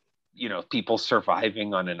 people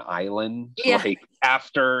surviving on an island, like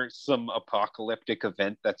after some apocalyptic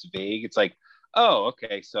event that's vague. It's like, oh,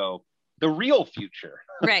 okay, so the real future.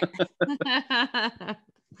 Right.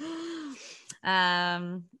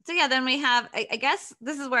 So yeah, then we have, I guess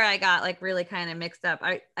this is where I got like really kind of mixed up.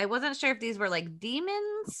 I wasn't sure if these were like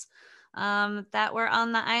demons that were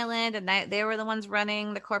on the island and they were the ones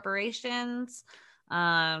running the corporations.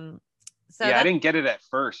 So yeah, I didn't get it at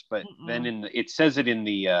first, but then it says it in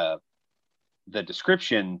the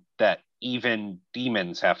description that even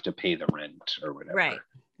demons have to pay the rent or whatever. Right.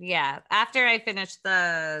 Yeah. After I finished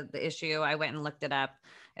the issue, I went and looked it up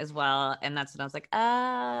as well, and that's when I was like,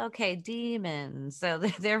 oh, okay, demons. So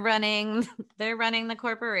they're running the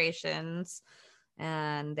corporations.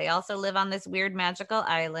 And they also live on this weird magical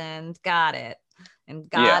island. Got it. And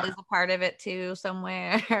God is a part of it too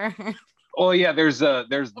somewhere. Oh yeah, there's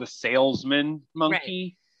the salesman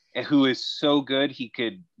monkey who is so good he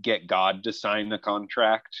could get God to sign the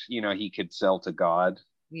contract. He could sell to God.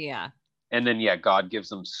 Yeah. And then God gives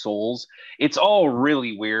them souls. It's all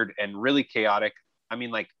really weird and really chaotic. I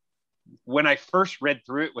mean, like when I first read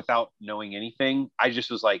through it without knowing anything, I just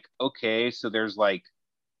was like, okay, so there's like,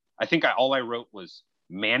 I think all I wrote was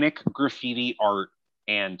manic graffiti art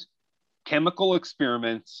and chemical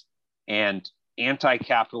experiments and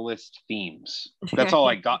anti-capitalist themes. That's all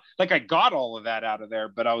I got. Like I got all of that out of there,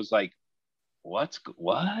 but I was like, what's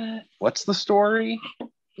the story?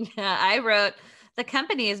 Yeah, I wrote, the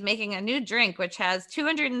company is making a new drink which has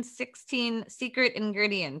 216 secret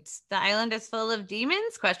ingredients. The island is full of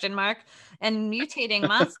demons, ? And mutating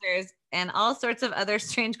monsters and all sorts of other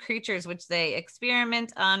strange creatures which they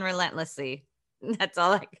experiment on relentlessly. That's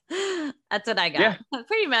what I got. Yeah.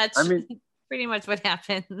 Pretty much. I mean, pretty much what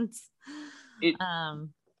happens. And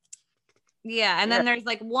then there's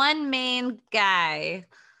like one main guy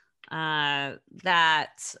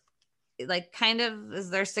that like kind of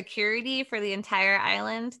is their security for the entire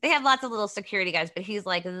island. They have lots of little security guys, but he's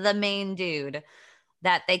like the main dude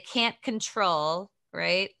that they can't control,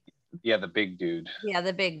 right? Yeah, the big dude. Yeah,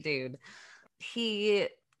 the big dude. He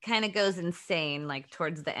kind of goes insane like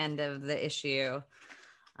towards the end of the issue.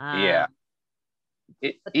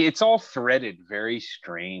 It's all threaded very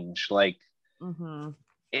strange. Like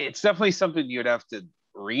it's definitely something you'd have to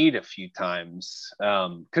read a few times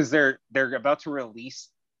because they're about to release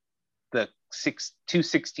the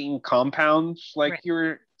 216 compounds like you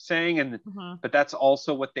were saying, and but that's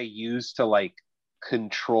also what they use to like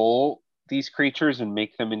control these creatures and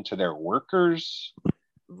make them into their workers,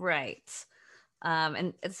 right?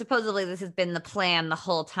 And supposedly this has been the plan the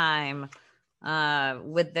whole time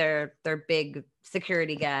with their big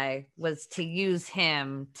security guy, was to use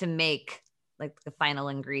him to make like the final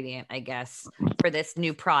ingredient, I guess, for this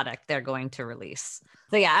new product they're going to release.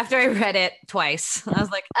 So yeah, after I read it twice, I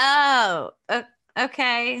was like, oh,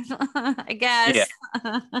 okay, I guess.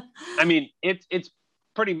 Yeah. I mean, it's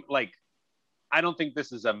pretty like, I don't think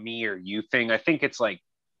this is a me or you thing. I think it's like,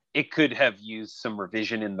 it could have used some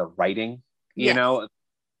revision in the writing, you know?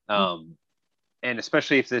 And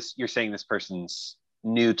especially if you're saying this person's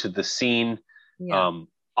new to the scene. Yeah.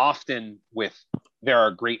 Often there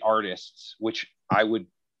are great artists, which I would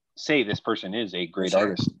say this person is a great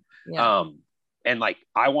artist. Yeah. And like,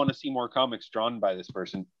 I want to see more comics drawn by this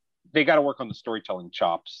person. They got to work on the storytelling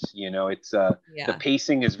chops. It's the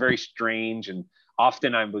pacing is very strange, and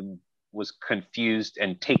often was confused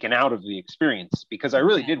and taken out of the experience because I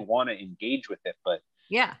really did want to engage with it, but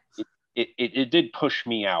it did push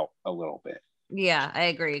me out a little bit. Yeah, I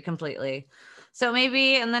agree completely. So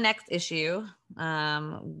maybe in the next issue,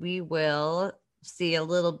 we will see a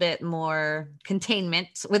little bit more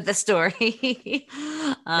containment with the story.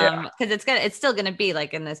 Because it's still gonna be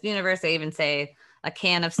like in this universe, they even say a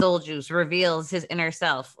can of soul juice reveals his inner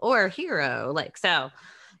self or hero. Like, so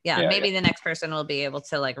maybe the next person will be able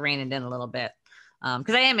to like rein it in a little bit.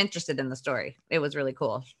 Because I am interested in the story. It was really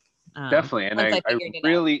cool. Definitely. And I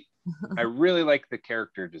really like the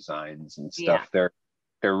character designs and stuff. They're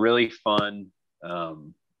really fun.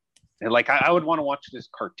 And like I would want to watch this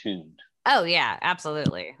cartooned. Oh yeah,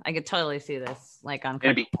 absolutely. I could totally see this like on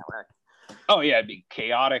Cartoon Network. Oh yeah, it'd be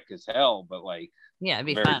chaotic as hell, but like it'd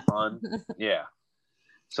be very fun. Yeah.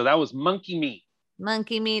 So that was Monkey Meat.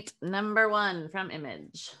 Monkey Meat #1 from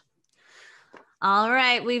Image. All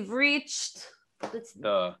right, we've reached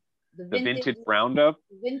the vintage roundup.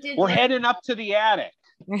 We're heading up to the attic.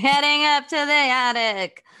 We're heading up to the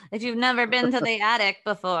attic. If you've never been to the attic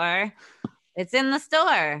before, it's in the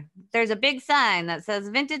store. There's a big sign that says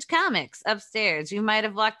Vintage Comics upstairs. You might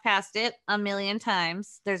have walked past it a million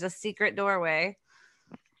times. There's a secret doorway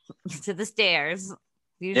to the stairs.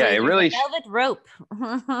 Usually it really a velvet rope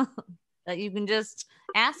that you can just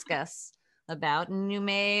ask us about, and you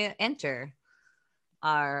may enter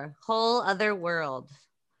our whole other world.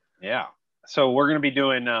 Yeah. So we're going to be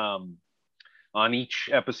doing on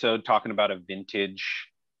each episode talking about a vintage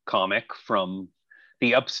comic from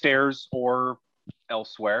the upstairs or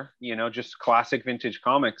elsewhere, just classic vintage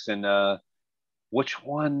comics. And what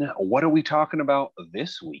are we talking about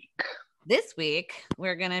this week? This week,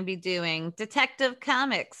 we're going to be doing Detective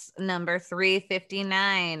Comics number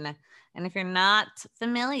 359. And if you're not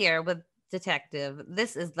familiar with Detective,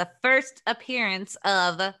 this is the first appearance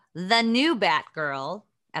of the new Batgirl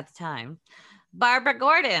at the time, Barbara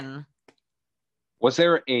Gordon. Was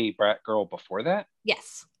there a Batgirl before that?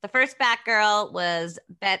 Yes. The first Batgirl was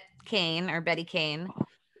Betty Kane,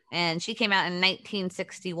 and she came out in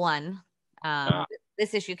 1961.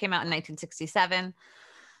 This issue came out in 1967.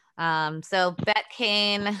 So Bet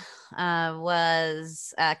Kane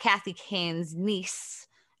was Kathy Kane's niece,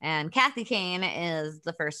 and Kathy Kane is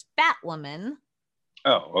the first Batwoman.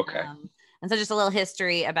 Oh, okay. And so just a little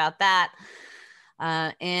history about that.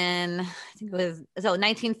 In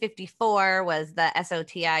 1954 was the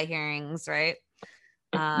SOTI hearings, right?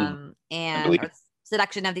 And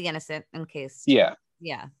Seduction of the Innocent, in case. Yeah.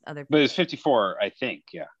 Other. But it's 54, I think.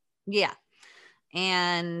 Yeah. Yeah.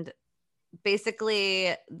 And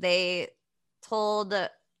basically, they told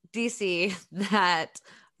DC that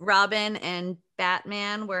Robin and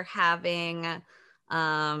Batman were having,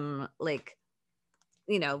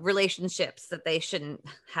 relationships that they shouldn't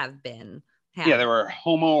have been. Yeah, they were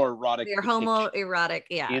homoerotic. They're homoerotic,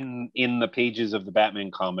 in the pages of the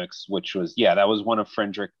Batman comics, which was that was one of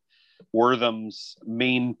Frederick Wortham's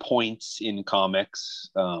main points in comics.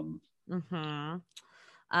 So in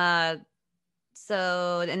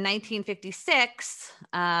 1956,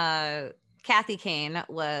 Kathy Kane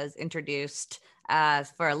was introduced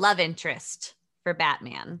for a love interest for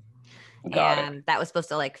Batman. That was supposed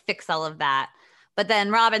to fix all of that. But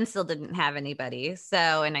then Robin still didn't have anybody. So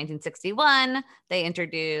in 1961, they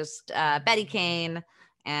introduced Betty Kane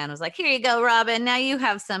and was like, here you go, Robin. Now you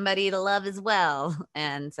have somebody to love as well.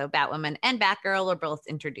 And so Batwoman and Batgirl were both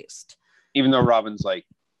introduced. Even though Robin's 9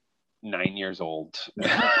 years old. He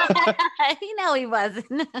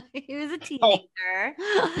wasn't. He was a teenager.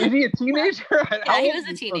 Is he a teenager? Yeah, he was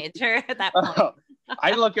a teenager at that point.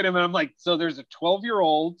 I look at him and I'm like, so there's a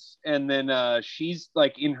 12-year-old and then she's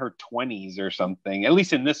in her 20s or something, at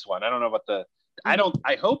least in this one. I don't know about I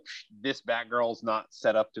hope this Batgirl's not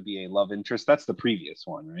set up to be a love interest. That's the previous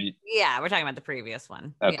one, right? Yeah, we're talking about the previous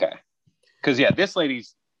one. Okay. Because this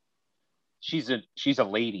lady's, she's a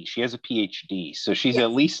lady. She has a PhD. So she's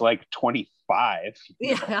at least 25.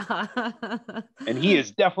 Yeah. And he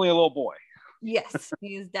is definitely a little boy. Yes,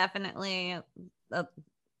 he's definitely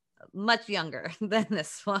much younger than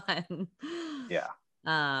this one. Yeah.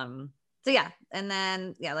 And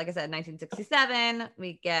then like I said, 1967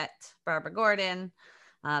 we get Barbara Gordon,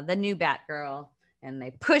 the new Batgirl, and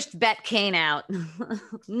they pushed Bet Kane out.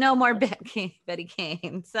 No more Betty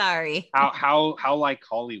Kane. Sorry. How like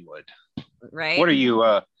Hollywood, right? What are you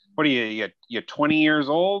What are you? You're 20 years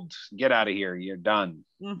old? Get out of here. You're done.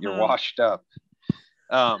 You're washed up.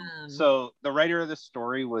 So the writer of the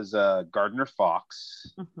story was Gardner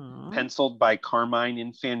Fox, penciled by Carmine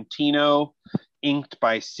Infantino, inked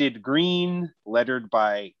by Sid Green, lettered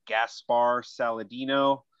by Gaspar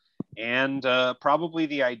Saladino, and probably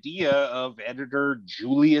the idea of editor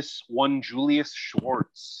Julius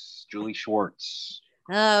Schwartz. Julie Schwartz.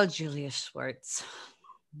 Oh, Julius Schwartz.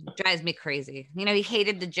 Drives me crazy. You know, he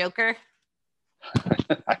hated the Joker.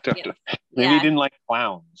 I don't know. Maybe he didn't like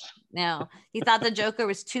clowns. No, he thought the Joker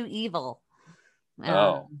was too evil.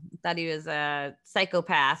 Thought he was a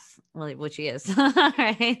psychopath, which he is.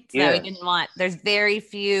 Right? So he didn't want. There's very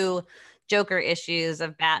few Joker issues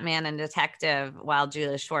of Batman and Detective, while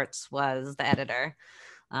Julius Schwartz was the editor.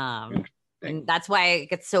 And that's why it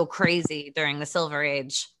gets so crazy during the Silver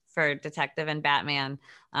Age for Detective and Batman,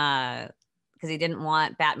 because he didn't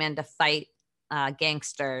want Batman to fight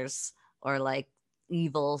gangsters or like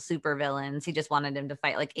evil supervillains. He just wanted him to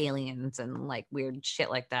fight like aliens and like weird shit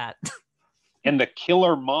like that. And the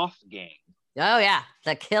Killer Moth Gang. Oh yeah,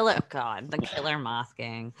 the Killer Moth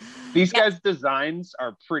Gang. These guys' designs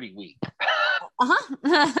are pretty weak.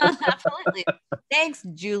 Absolutely. Thanks,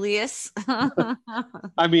 Julius.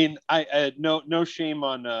 I mean, I no shame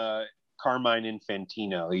on Carmine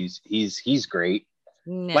Infantino. He's great.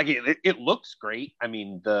 No. Like it looks great. I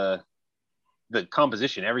mean, the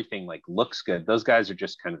composition, everything like looks good. Those guys are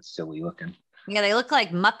just kind of silly looking. Yeah, they look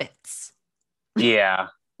like Muppets. Yeah.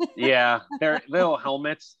 They're little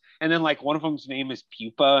helmets. And then like one of them's name is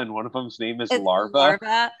Pupa and one of them's name is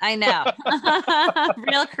Larva. I know.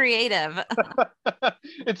 Real creative.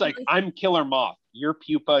 It's like, I'm Killer Moth. You're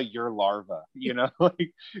Pupa, you're Larva. You know,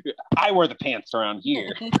 like I wear the pants around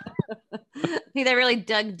here. They really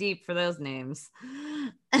dug deep for those names.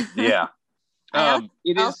 Yeah.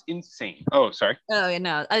 It is insane. Oh, sorry. Oh, yeah,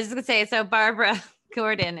 no. I was just gonna say, so Barbara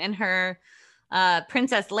Gordon and her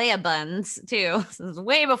Princess Leia buns too. This is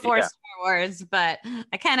way before Star Wars, but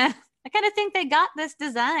I kind of think they got this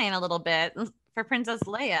design a little bit for Princess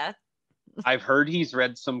Leia. I've heard he's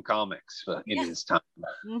read some comics in his time.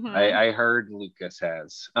 I heard Lucas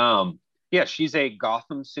has. She's a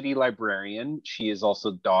Gotham City librarian. She is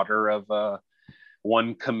also daughter of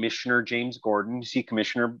one Commissioner James Gordon. Is he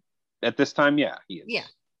commissioner at this time? Yeah, he is.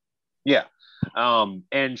 Yeah.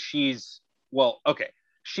 And she's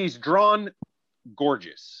drawn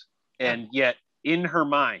gorgeous, and yet in her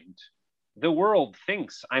mind the world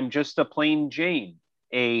thinks I'm just a plain Jane,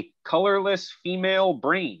 a colorless female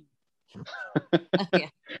brain.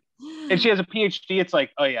 And she has a PhD. It's like,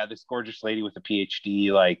 oh yeah, this gorgeous lady with a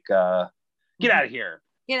PhD, like get out of here,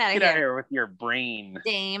 get out of here with your brain,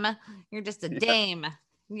 dame. You're just a dame.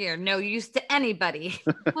 You're no use to anybody.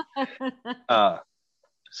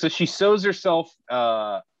 So she sews herself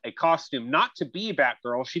a costume, not to be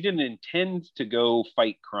Batgirl. She didn't intend to go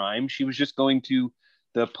fight crime. She was just going to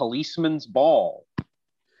the policeman's ball,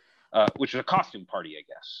 which is a costume party, I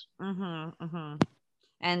guess.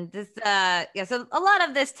 And this, so a lot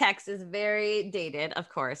of this text is very dated, of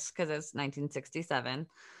course, because it's 1967.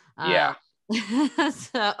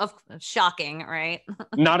 So shocking, right?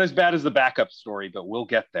 Not as bad as the backup story, but we'll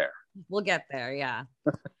get there. Yeah.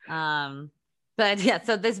 But yeah,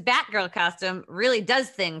 so this Batgirl costume really does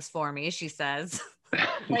things for me, she says.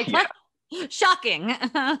 Like, shocking.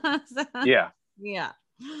 Yeah.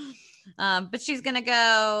 But she's gonna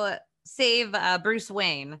go save Bruce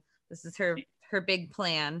Wayne. This is her big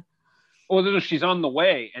plan. Well, she's on the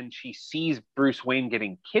way and she sees Bruce Wayne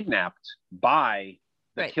getting kidnapped by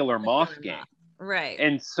the Killer Moth Gang. Right.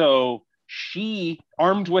 And so she,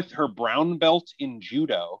 armed with her brown belt in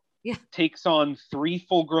judo, takes on 3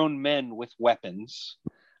 full-grown men with weapons.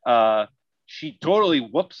 She totally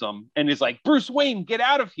whoops them and is like, Bruce Wayne, get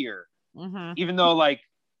out of here. Even though, like,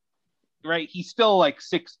 right, he's still like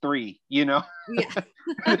 6'3", you know?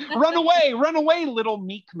 run away, little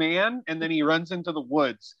meek man. And then he runs into the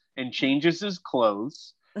woods and changes his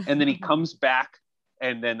clothes. And then he comes back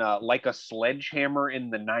and then like a sledgehammer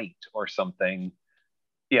in the night or something.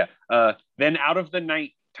 Then out of the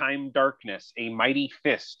night, time darkness, a mighty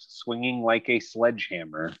fist swinging like a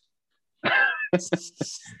sledgehammer.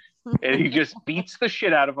 And he just beats the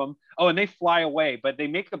shit out of them. Oh, and they fly away, but they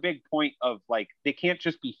make a big point of like, they can't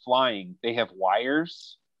just be flying. They have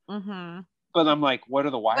wires. But I'm like, what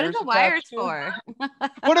are the wires? What are the wires for?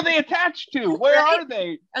 What are they attached to? Where are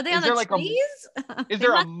they? Are they on the trees? Is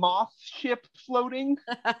there a moth ship floating?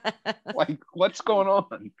 Like, what's going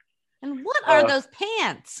on? And what are those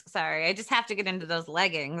pants? Sorry, I just have to get into those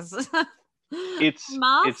leggings. It's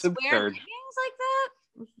absurd. Wear leggings like that?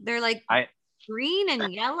 They're like green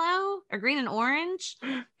and yellow or green and orange.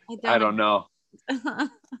 I don't know.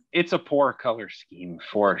 It's a poor color scheme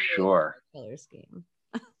for sure. Color scheme.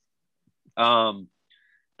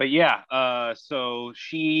 But yeah, so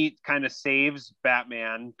she kind of saves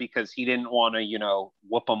Batman because he didn't want to,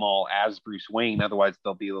 whoop them all as Bruce Wayne. Otherwise,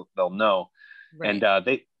 they'll know. Right.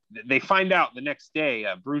 And they find out the next day.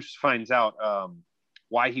 Bruce finds out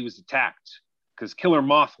why he was attacked because Killer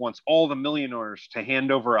Moth wants all the millionaires to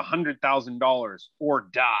hand over $100,000 or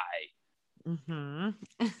die. Mm-hmm.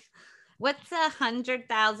 What's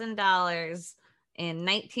 $100,000 in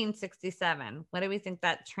 1967? What do we think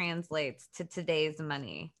that translates to today's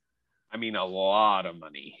money? I mean, a lot of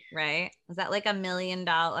money. Right? Is that like $1 million,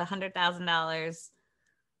 $100,000?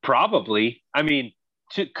 Probably. I mean,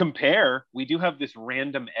 to compare, we do have this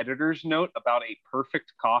random editor's note about a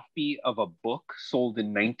perfect copy of a book sold in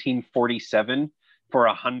 1947 for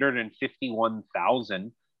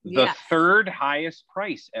 $151,000. The third highest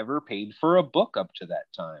price ever paid for a book up to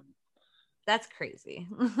that time. That's crazy.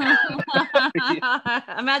 Imagine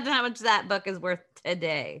how much that book is worth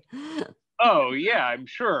today. Oh, yeah, I'm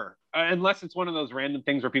sure. Unless it's one of those random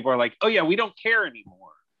things where people are like, oh, yeah, we don't care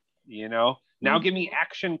anymore. Now give me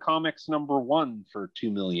Action Comics #1 for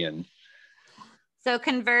 $2 million. So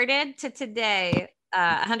converted to today,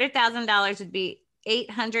 $100,000 would be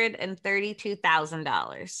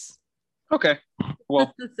 $832,000. Okay.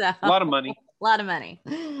 Well, so, a lot of money. A lot of money.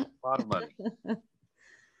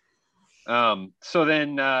 So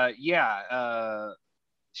then,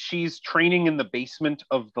 she's training in the basement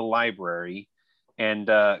of the library and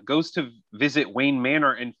goes to visit Wayne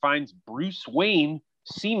Manor and finds Bruce Wayne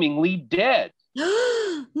seemingly dead. No,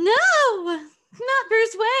 not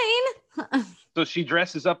Bruce Wayne. So she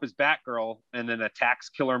dresses up as Batgirl and then attacks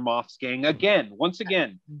Killer Moth's gang again. Once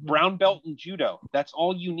again, brown belt in judo. That's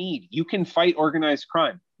all you need. You can fight organized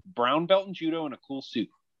crime. Brown belt in judo and a cool suit.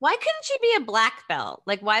 Why couldn't she be a black belt?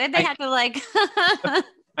 Like, why did they have to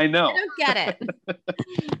I know. I don't get it.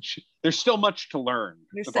 There's still much to learn.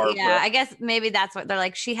 I guess maybe that's what they're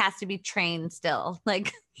like. She has to be trained still.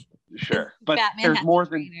 Like, sure, but Batman there's more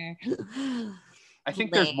than. I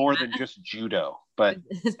think there's more than just judo. But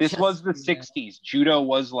this was the '60s. Judo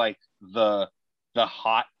was like the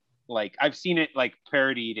hot. Like I've seen it like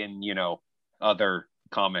parodied in other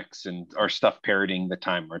comics or stuff parodying the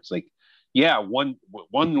time where it's like, yeah, when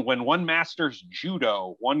one masters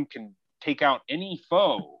judo, one can take out any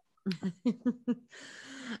foe.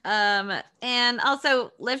 And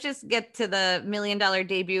also let's just get to the $1 million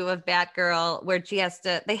debut of Batgirl where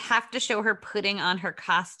they have to show her putting on her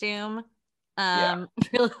costume. So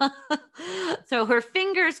her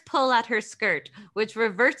fingers pull at her skirt, which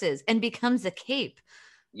reverses and becomes a cape.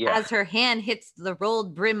 As her hand hits the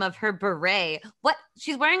rolled brim of her beret. What?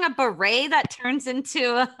 She's wearing a beret that turns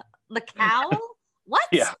into the cowl? What?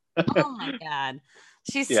 Yeah. Oh my God.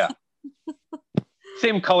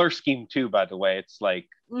 Same color scheme too, by the way. It's like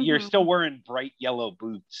you're still wearing bright yellow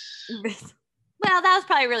boots. Well, that was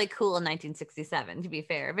probably really cool in 1967, to be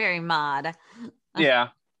fair. Very mod. Yeah.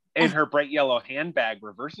 And her bright yellow handbag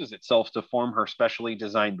reverses itself to form her specially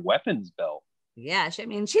designed weapons belt. Yeah, she's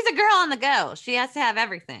a girl on the go. She has to have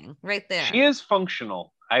everything right there. She is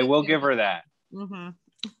functional. I will give her that.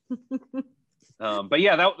 But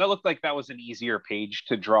yeah, that looked like that was an easier page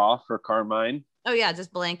to draw for Carmine. Oh yeah,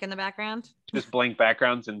 just blank in the background. Just blank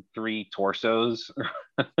backgrounds and 3 torsos.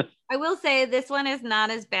 I will say this one is not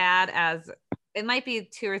as bad as it might be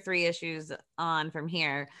 2 or 3 issues on from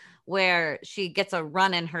here where she gets a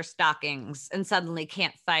run in her stockings and suddenly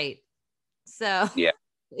can't fight. So yeah.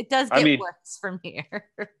 It does get worse from here.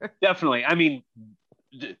 Definitely. I mean,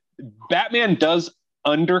 Batman does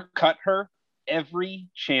undercut her every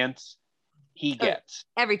chance he gets.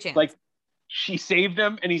 Every chance. Like, she saved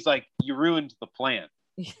him, and he's like, you ruined the plan.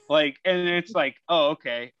 Like, and it's like, oh,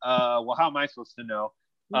 okay. Well, how am I supposed to know?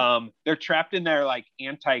 They're trapped in their, like,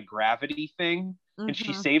 anti-gravity thing, and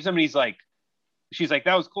she saves him, and she's like,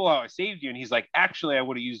 that was cool how I saved you. And he's like, actually, I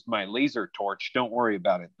would have used my laser torch. Don't worry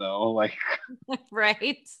about it, though. Like,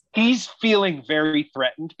 right. He's feeling very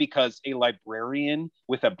threatened because a librarian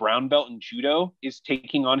with a brown belt in judo is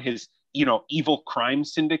taking on his, evil crime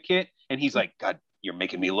syndicate. And he's like, God, you're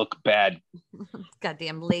making me look bad.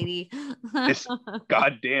 Goddamn lady. This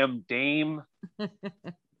goddamn dame.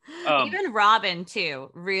 Even Robin,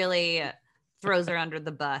 too, really throws her under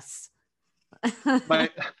the bus.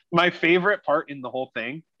 My favorite part in the whole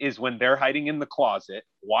thing is when they're hiding in the closet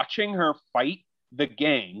watching her fight the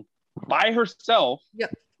gang by herself.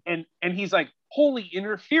 Yep. And he's like, holy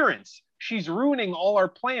interference, she's ruining all our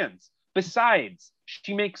plans. Besides,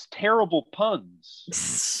 she makes terrible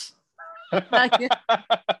puns.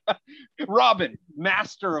 Robin,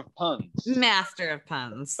 master of puns. Master of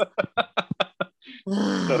puns.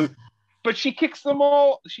 So, but she kicks them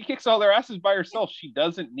all. She kicks all their asses by herself. She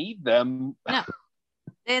doesn't need them. No.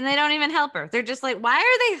 And they don't even help her. They're just like, why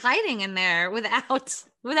are they hiding in there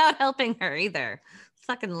without helping her either?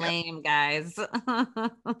 Fucking lame, guys.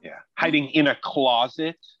 Yeah, hiding in a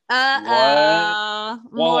closet. While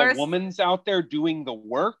a woman's out there doing the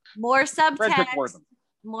work. More subtext.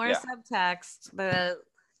 Yeah. Subtext. The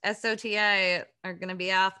SOTI are going to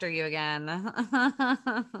be after you again.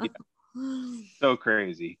 So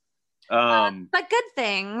crazy. But good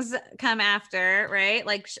things come after, right?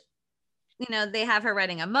 Like, they have her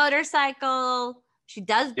riding a motorcycle. She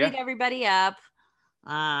does beat everybody up.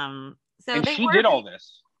 So and she did all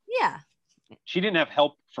this. Yeah. She didn't have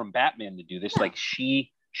help from Batman to do this. No. Like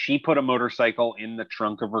she put a motorcycle in the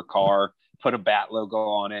trunk of her car, put a Bat logo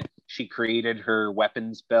on it. She created her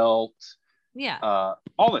weapons belt. Yeah.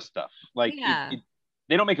 All this stuff. Like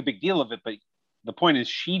they don't make a big deal of it, but the point is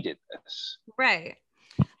she did this. Right.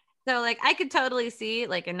 So like I could totally see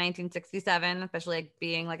like in 1967, especially like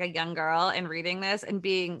being like a young girl and reading this and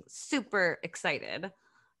being super excited,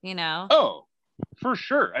 Oh, for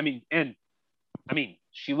sure. I mean,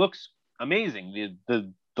 she looks amazing.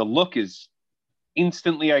 The look is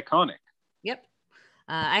instantly iconic. Yep.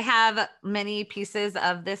 I have many pieces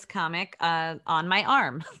of this comic on my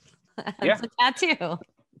arm. It's a tattoo.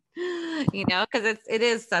 Because it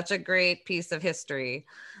is such a great piece of history.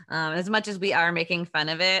 As much as we are making fun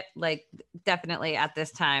of it, like definitely at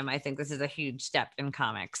this time, I think this is a huge step in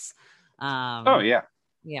comics. Yeah.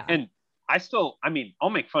 And I'll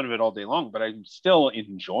make fun of it all day long, but I'm still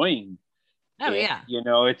enjoying it.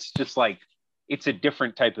 Yeah. It's just like, it's a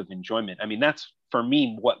different type of enjoyment. I mean, that's for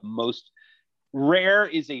me, what most rare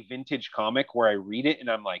is a vintage comic where I read it and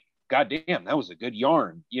I'm like, God damn, that was a good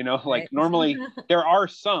yarn. Like right. Normally there are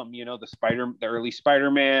some, the early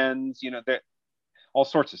Spider-Mans, all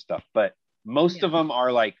sorts of stuff, but most of them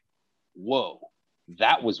are like, whoa,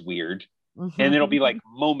 that was weird. Mm-hmm. And it'll be like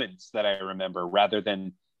moments that I remember rather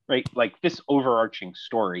than, right, like this overarching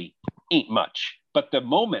story ain't much, but the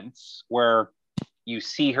moments where you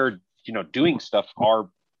see her, doing stuff are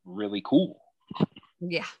really cool.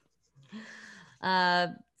 Yeah.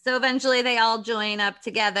 So eventually they all join up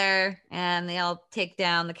together and they all take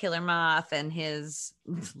down the Killer Moth and his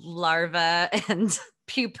larva and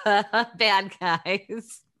pupa bad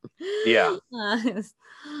guys. Yeah.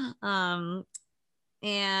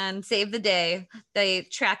 And save the day. They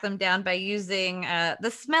track them down by using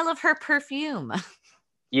the smell of her perfume.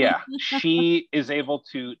 Yeah. She is able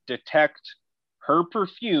to detect her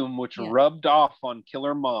perfume, which rubbed off on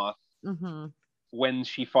Killer Moth. Mm-hmm. When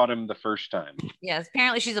she fought him the first time. Yes,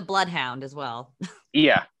 apparently she's a bloodhound as well.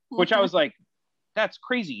 Yeah, which I was like, that's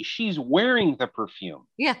crazy. She's wearing the perfume.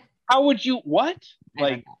 Yeah. How would you, what?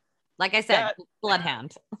 Like I said,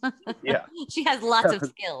 bloodhound. Yeah. She has lots of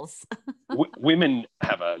skills. Women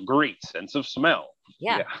have a great sense of smell.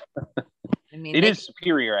 Yeah. It is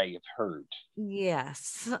superior, I have heard.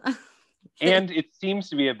 Yes. And it seems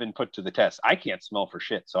to have been put to the test. I can't smell for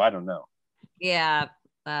shit, so I don't know. Yeah.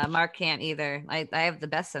 Mark can't either. I have the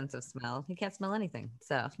best sense of smell. He can't smell anything.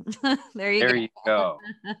 So there you go.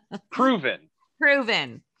 Proven.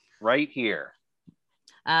 Right here.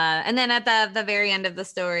 And then at the very end of the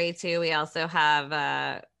story too, we also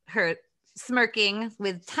have her smirking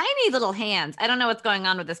with tiny little hands. I don't know what's going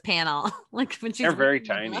on with this panel. Like when she's they're very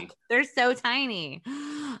tiny. They're so tiny.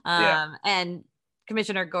 And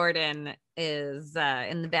Commissioner Gordon is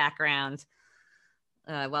in the background.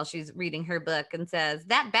 While she's reading her book and says,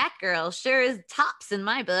 that Batgirl sure is tops in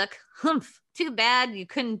my book. Humph. Too bad you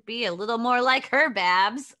couldn't be a little more like her,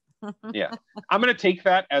 Babs. Yeah. I'm going to take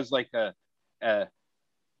that as like a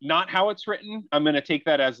not how it's written. I'm going to take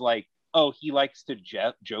that as like, oh, he likes to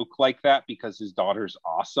joke like that because his daughter's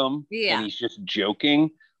awesome. Yeah. And he's just joking.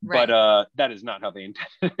 Right. But that is not how they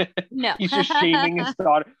intended it. No. He's just shaming his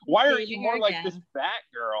daughter. Why are you more like this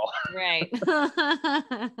Batgirl?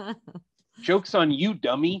 Right. Joke's on you,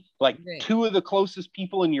 dummy. Like two of the closest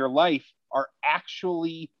people in your life are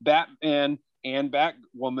actually Batman and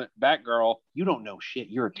Batgirl. You don't know shit.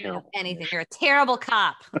 You're a terrible anything. You're a terrible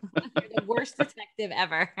cop. You're the worst detective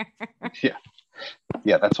ever.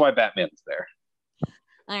 Yeah, that's why Batman's there.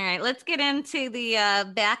 All right, let's get into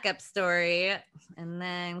the backup story and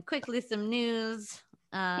then quickly some news.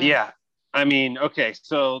 Yeah. I mean, okay,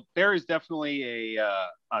 so there is definitely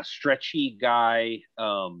a stretchy guy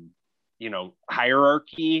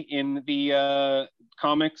hierarchy in the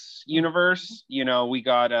comics universe. We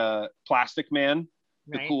got Plastic Man,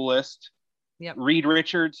 the coolest. Yep. Reed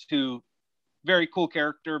Richards, who very cool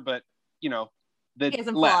character, but the He has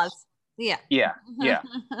some less. flaws. Yeah. Yeah.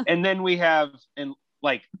 And then we have, and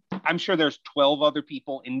like, I'm sure there's 12 other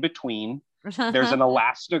people in between. There's an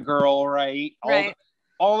Elastigirl, right? Right.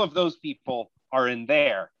 All of those people are in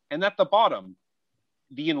there. And at the bottom,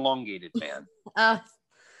 the elongated man.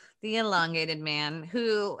 The elongated man,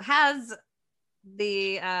 who has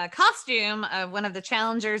the costume of one of the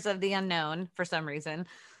challengers of the unknown for some reason.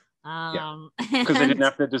 Because they didn't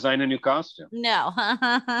have to design a new costume. No.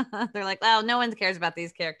 They're like, oh, no one cares about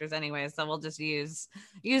these characters anyway, so we'll just use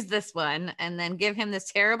this one and then give him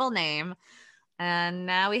this terrible name. And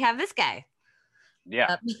now we have this guy.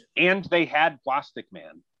 Yeah. And they had Plastic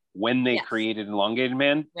Man when they created Elongated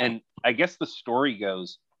Man. Right. And I guess the story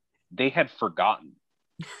goes, they had forgotten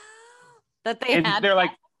that they had they're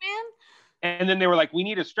Plastic like, Man? And then they were like, we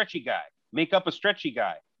need a stretchy guy. Make up a stretchy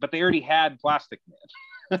guy. But they already had Plastic Man.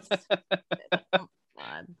 Oh,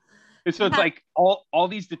 God. So it's like all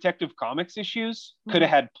these Detective Comics issues could have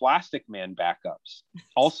had Plastic Man backups.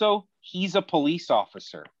 Also, he's a police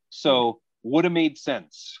officer, so would have made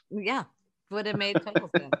sense. Yeah, would have made total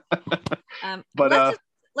sense. But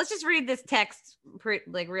let's just read this text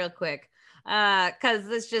real quick, because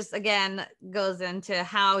this just again goes into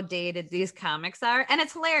how dated these comics are, and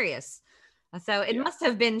it's hilarious. So it must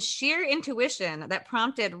have been sheer intuition that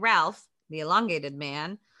prompted Ralph, the elongated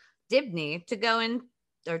man, Dibney, to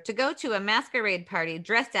go to a masquerade party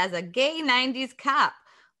dressed as a gay 90s cop.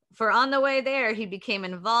 For on the way there, he became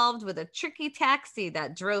involved with a tricky taxi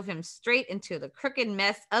that drove him straight into the crooked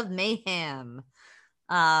mess of mayhem.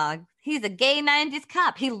 He's a gay 90s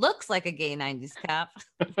cop. He looks like a gay 90s cop.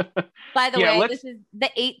 By the way, this is the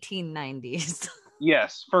 1890s.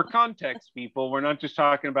 Yes, for context, people, we're not just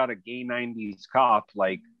talking about a gay 90s cop,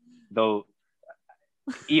 like, though.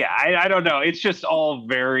 Yeah, I don't know. It's just all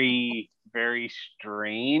very, very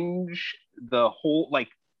strange. The whole, like,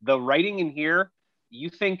 the writing in here, you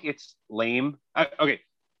think it's lame. Okay.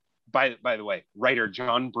 By the way, writer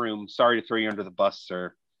John Broome, sorry to throw you under the bus,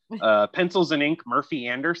 sir. Pencils and ink, Murphy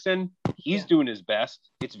Anderson. He's doing his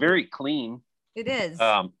best. It's very clean. It is.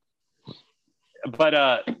 But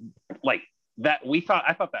like that,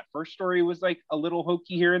 I thought that first story was like a little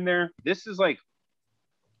hokey here and there. This is like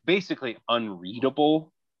basically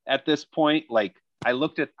unreadable at this point. Like I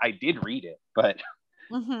did read it, but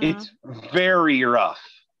it's very rough.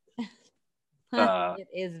 It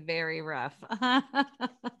is very rough.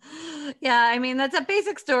 Yeah, I mean, that's a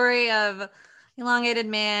basic story of elongated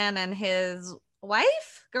man and his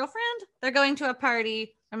girlfriend. They're going to a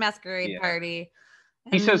masquerade party.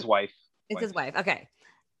 He says wife. It's his wife. Okay.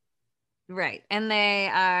 Right. And they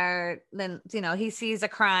are then, he sees a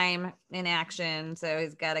crime in action. So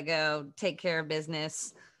he's got to go take care of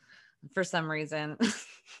business for some reason.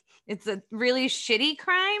 It's a really shitty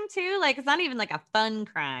crime too. Like, it's not even like a fun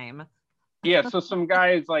crime. Yeah. So some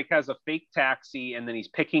guy has a fake taxi and then he's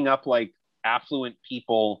picking up like affluent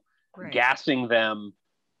people, gassing them,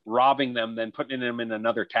 robbing them, then putting them in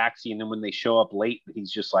another taxi. And then when they show up late, he's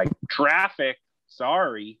just like, traffic,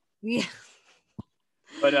 sorry. Yeah.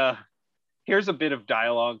 But here's a bit of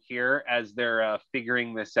dialogue here as they're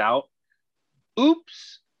figuring this out.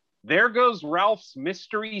 Oops, there goes Ralph's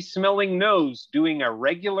mystery smelling nose doing a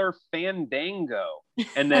regular fandango.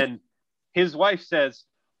 And then his wife says,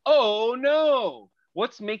 oh no,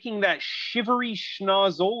 what's making that shivery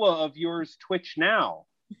schnozola of yours twitch now?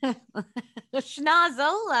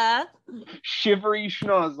 Schnozola? Shivery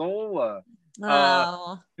schnozola.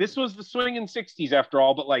 Oh. This was the swinging 60s after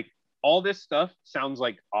all, but like all this stuff sounds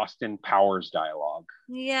like Austin Powers dialogue.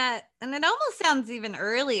 Yeah, and it almost sounds even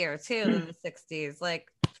earlier too than the 60s, like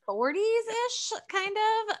 40s-ish, kind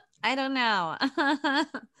of. I don't know.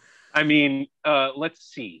 I mean,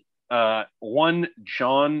 let's see. One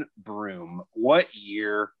John Broome. What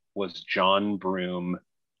year was John Broome?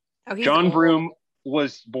 Oh, John old. Broome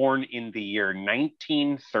was born in the year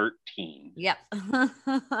 1913. Yep. I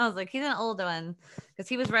was like, he's an old one because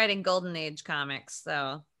he was writing Golden Age comics.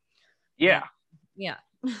 So yeah.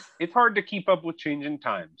 It's hard to keep up with changing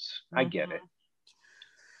times. I get it.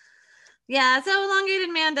 Yeah. So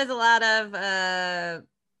Elongated Man does a lot of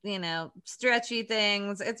stretchy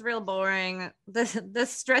things. It's real boring. The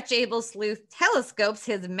stretch able sleuth telescopes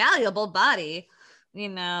his malleable body.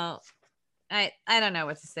 I don't know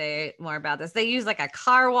what to say more about this. They use like a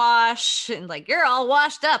car wash and like, you're all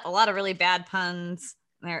washed up. A lot of really bad puns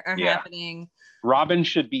are happening. Robin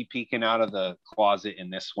should be peeking out of the closet in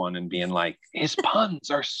this one and being like, his puns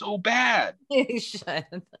are so bad. He should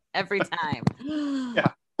every time.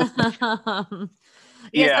 Yeah.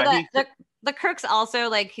 So the crooks also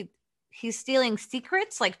like he's stealing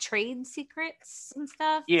secrets, like trade secrets and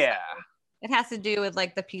stuff. Yeah. It has to do with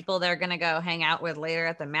like the people they're gonna go hang out with later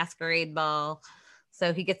at the masquerade ball.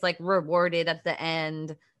 So he gets like rewarded at the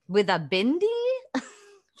end with a bindi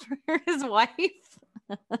for his wife.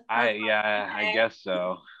 I guess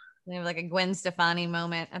so. They have like a Gwen Stefani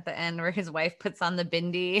moment at the end where his wife puts on the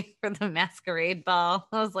bindi for the masquerade ball.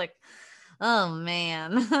 I was like, oh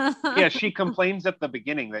man. Yeah, she complains at the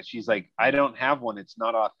beginning that she's like, I don't have one. It's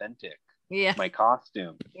not authentic. Yeah. My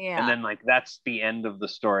costume. Yeah. And then like that's the end of the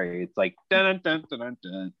story. It's like dun dun dun dun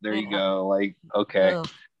dun. There you go. Like, okay. Ugh.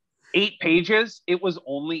 8 pages. It was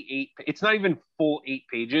only 8. It's not even full 8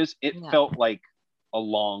 pages. It felt like a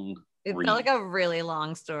long It read. felt like a really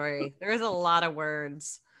long story. There was a lot of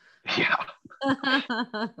words. Yeah.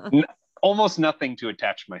 Almost nothing to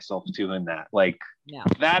attach myself to in that. Like,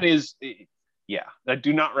 that is, yeah. I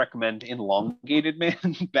do not recommend Elongated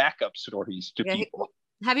Man backup stories to people.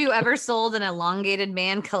 Have you ever sold an Elongated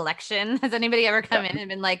Man collection? Has anybody ever come in and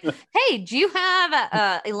been like, hey, do you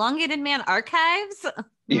have Elongated Man archives? I'm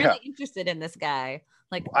really interested in this guy.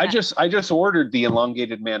 Like, I just ordered the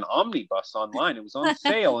Elongated Man omnibus online. It was on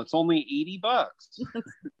sale. It's only $80.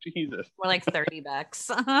 Jesus. More like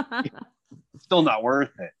 $30. Still not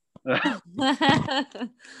worth it.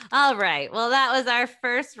 All right. Well, that was our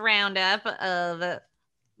first roundup of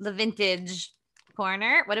the vintage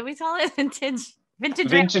corner. What do we call it? The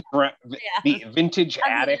vintage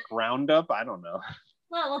attic roundup. I don't know.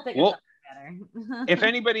 Well, we'll figure it out if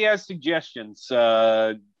anybody has suggestions,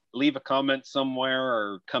 leave a comment somewhere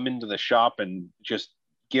or come into the shop and just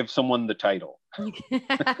give someone the title.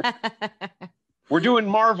 We're doing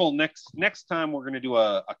Marvel next time. We're going to do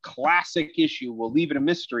a classic issue. We'll leave it a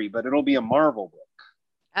mystery, but it'll be a Marvel book.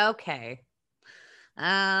 Okay.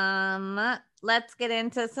 Let's get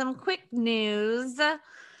into some quick news.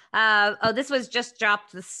 This was just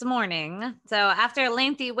dropped this morning. So after a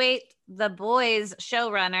lengthy wait, The Boys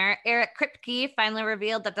showrunner Eric Kripke finally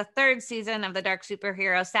revealed that the 3rd season of the dark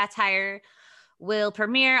superhero satire will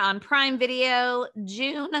premiere on Prime Video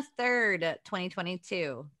June 3rd,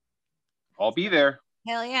 2022. I'll be there.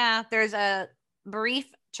 Hell yeah. There's a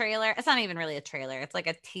brief trailer. It's not even really a trailer. It's like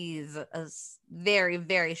a tease, a very,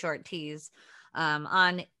 very short tease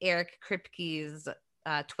on Eric Kripke's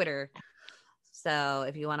Twitter. So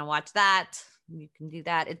if you want to watch that, you can do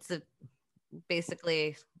that. It's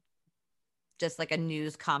basically just like a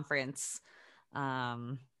news conference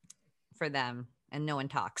for them, and no one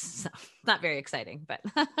talks. So not very exciting, but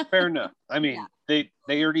fair enough. I mean, they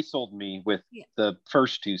already sold me with the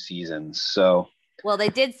first 2 seasons. So well, they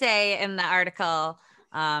did say in the article,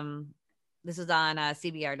 this is on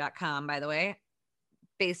CBR.com, by the way.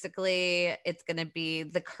 Basically, it's going to be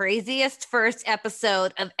the craziest first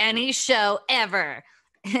episode of any show ever.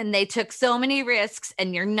 And they took so many risks,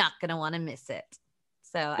 and you're not going to want to miss it.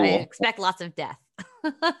 So cool. I expect lots of death.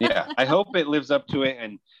 Yeah, I hope it lives up to it.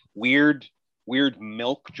 And weird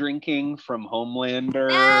milk drinking from Homelander.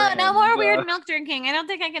 No more weird milk drinking. I don't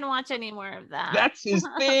think I can watch any more of that. That's his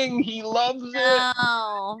thing. He loves it.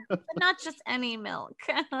 No, but not just any milk.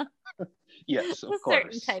 Yes, of a course.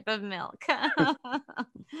 Certain type of milk.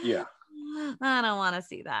 Yeah. I don't want to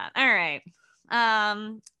see that. All right.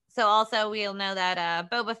 So also we'll know that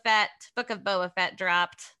Book of Boba Fett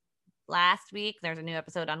dropped last week. There's a new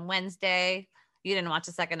episode on Wednesday. You didn't watch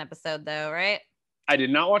the 2nd episode though, right? I did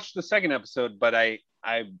not watch the 2nd episode, but I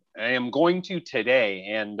am going to today,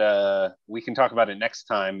 and we can talk about it next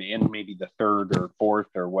time, and maybe the 3rd or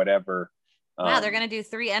 4th or whatever. Wow, they're gonna do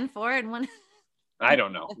 3 and 4 in one. I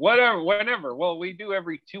don't know. Whenever. Well, we do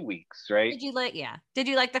every 2 weeks, right? Did you like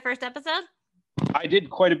the first episode? I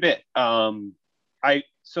did quite a bit. I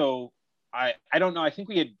don't know. I think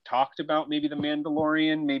we had talked about maybe The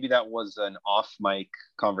Mandalorian. Maybe that was an off mic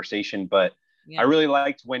conversation, but I really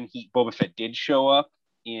liked when Boba Fett did show up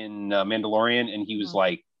in Mandalorian, and he was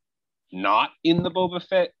like not in the Boba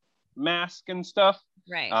Fett mask and stuff.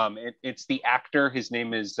 Right. It's the actor. His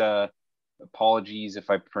name is apologies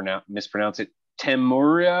if I mispronounce it.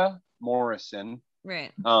 Temuera Morrison.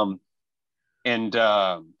 Right. And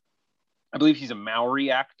I believe he's a Maori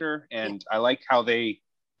actor, and I like how they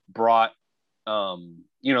brought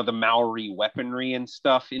the Maori weaponry and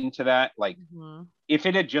stuff into that. Like, if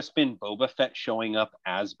it had just been Boba Fett showing up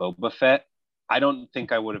as Boba Fett, I don't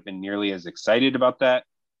think I would have been nearly as excited about that.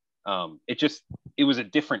 It was a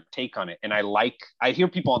different take on it, and I hear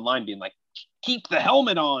people online being like, keep the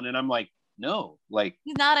helmet on, and I'm like, no, like,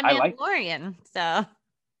 he's not a Mandalorian, so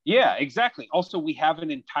yeah, exactly. Also, we have an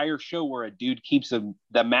entire show where a dude keeps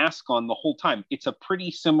the mask on the whole time. It's a pretty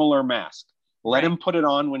similar mask. Let him put it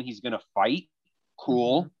on when he's gonna fight.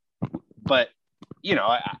 Cool. But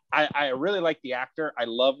I really like the actor. I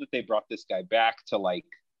love that they brought this guy back to like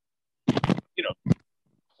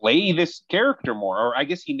play this character more. Or I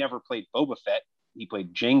guess he never played Boba Fett. He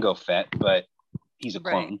played Jango Fett, but he's a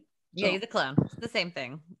clone. Right. Yeah, So. he's a clone. It's the same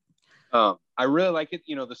thing. I really like it.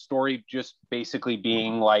 The story just basically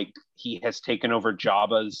being like he has taken over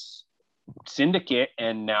Jabba's syndicate,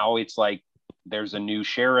 and now it's like there's a new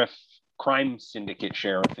crime syndicate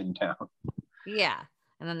sheriff in town. Yeah.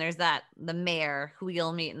 And then there's the mayor who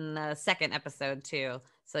you'll meet in the second episode too.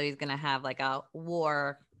 So he's going to have like a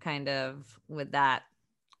war kind of with that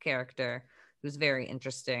character, who's very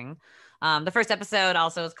interesting. The first episode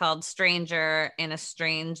also is called Stranger in a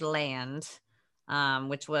Strange Land,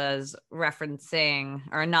 which was referencing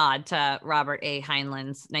or a nod to Robert A.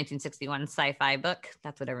 Heinlein's 1961 sci-fi book.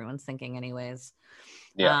 That's what everyone's thinking anyways.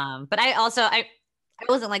 Yeah. But I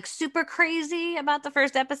wasn't like super crazy about the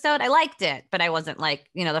first episode. I liked it, but I wasn't like,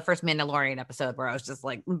 the first Mandalorian episode where I was just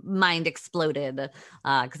like mind exploded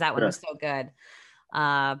because that one was so good.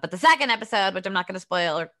 But the second episode, which I'm not going to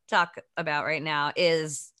spoil or talk about right now,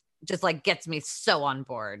 is just like gets me so on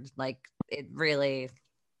board. Like it really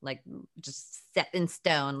like just set in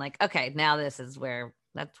stone. Like, okay, now that's where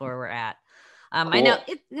we're at. Cool. I know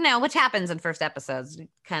it, which happens in first episodes. You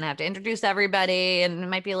kind of have to introduce everybody, and it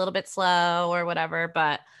might be a little bit slow or whatever.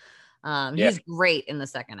 But he's great in the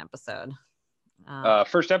second episode.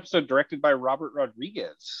 First episode directed by Robert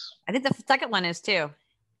Rodriguez. I think the second one is too.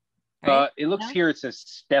 Right? It looks here. It says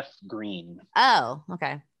Steph Green. Oh,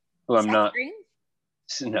 okay. Who I'm not. Green?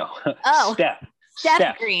 No. Oh,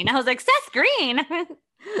 Steph Green. I was like Seth Green.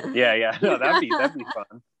 Yeah. No, that'd be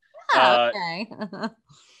fun. Oh, okay.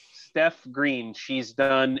 Steph Green, she's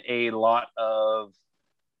done a lot of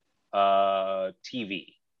TV.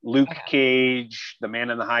 Luke Cage, The Man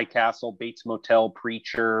in the High Castle, Bates Motel,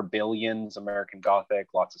 Preacher, Billions, American Gothic,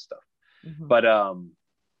 lots of stuff. Mm-hmm. But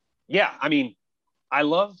I mean, I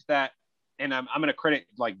love that, and I'm going to credit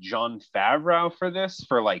like Jon Favreau for this,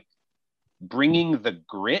 for like bringing the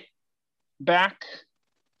grit back,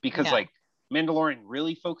 because like Mandalorian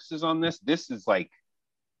really focuses on this. This is like,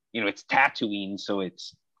 it's Tatooine, so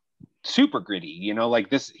it's super gritty, like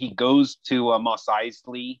this. He goes to Mos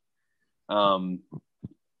Eisley. I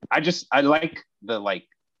like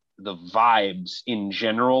the vibes in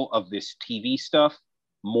general of this TV stuff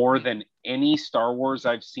more than any Star Wars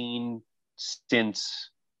I've seen since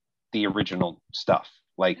the original stuff.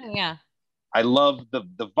 Like, I love the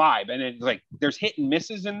vibe, and it's like there's hit and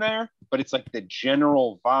misses in there, but it's like the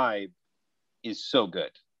general vibe is so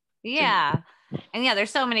good. Yeah. And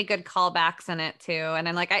there's so many good callbacks in it too. And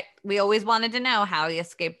then we always wanted to know how he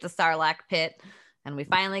escaped the Sarlacc pit, and we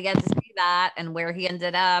finally get to see that, and where he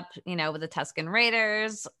ended up, with the Tusken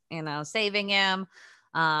Raiders, saving him.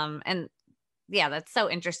 And that's so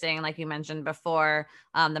interesting. Like you mentioned before,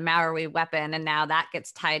 the Maori weapon, and now that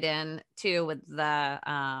gets tied in too with the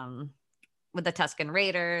Tusken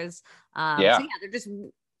Raiders. So they're just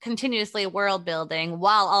continuously world building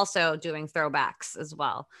while also doing throwbacks as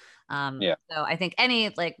well. So I think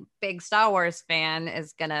any like big Star Wars fan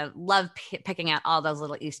is gonna love picking out all those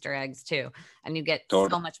little Easter eggs too, and you get so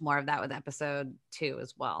much more of that with episode 2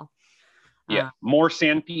 as well. More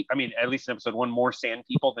sand people. I mean, at least in episode 1, more sand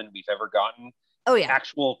people than we've ever gotten.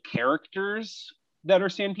 Actual characters that are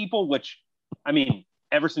sand people, which, I mean,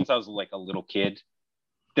 ever since I was like a little kid,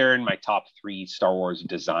 they're in my top 3 Star Wars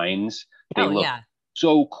designs. They look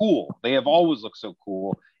so cool. They have always looked so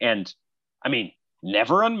cool, and I mean,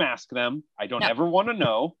 never unmask them. I don't ever want to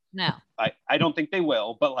know. No, I don't think they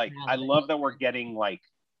will, but like, I love that we're getting like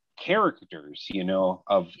characters,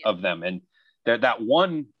 of them. And that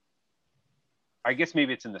one, I guess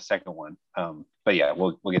maybe it's in the second one. But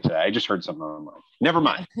we'll get to that. I just heard something online. Never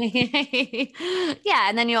mind.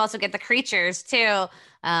 And then you also get the creatures too.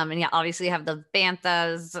 And obviously you have the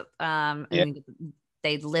banthas. And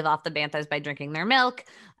they live off the banthas by drinking their milk.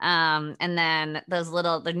 And then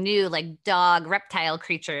the new like dog reptile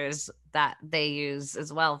creatures that they use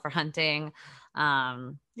as well for hunting. So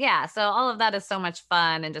all of that is so much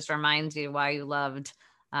fun and just reminds you why you loved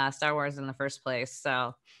Star Wars in the first place.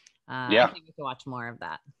 So I think we can watch more of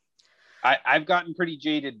that. I've gotten pretty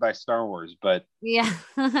jaded by Star Wars, but The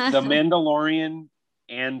Mandalorian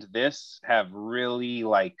and this have really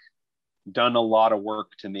like done a lot of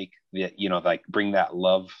work to make the, like bring that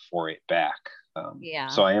love for it back.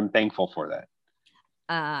 So I am thankful for that.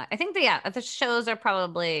 I think the shows are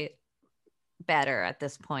probably better at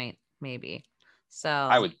this point, maybe. So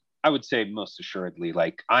I would say most assuredly,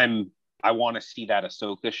 like I want to see that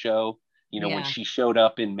Ahsoka show. When she showed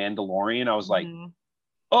up in Mandalorian, I was like,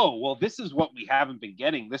 oh, well, this is what we haven't been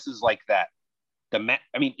getting. This is like that. I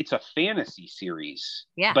mean, it's a fantasy series,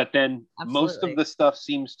 but then most of the stuff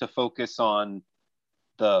seems to focus on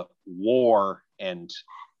the war and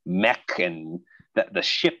mech and the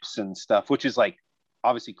ships and stuff, which is like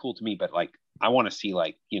obviously cool to me, but like I want to see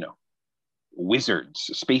like, you know,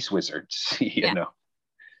 space wizards, you know.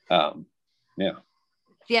 Yeah.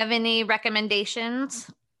 Do you have any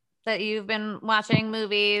recommendations that you've been watching,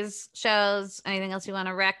 movies, shows, anything else you want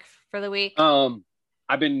to rec for the week?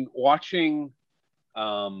 I've been watching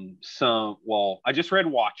I just read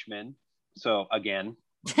Watchmen. So again,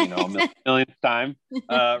 you know, millionth time.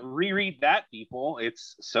 Reread that, people.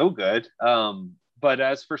 It's so good. But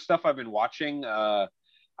as for stuff I've been watching, I've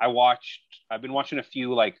been watching a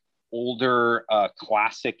few like older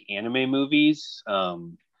classic anime movies.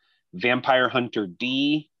 Vampire Hunter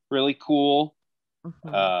D, really cool.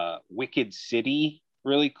 Wicked City,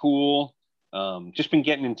 really cool. Just been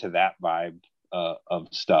getting into that vibe of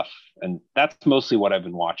stuff, and that's mostly what I've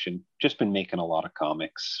been watching. Just been making a lot of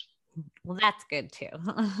comics. Well, that's good too.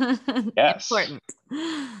 Yes. Important.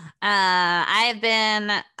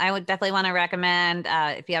 I would definitely want to recommend,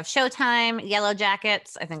 if you have Showtime, Yellow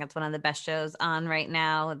Jackets. I think that's one of the best shows on right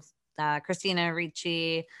now. It's Christina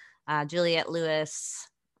Ricci, Juliette Lewis,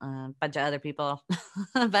 a bunch of other people,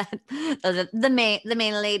 but those are the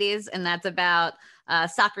main ladies. And that's about a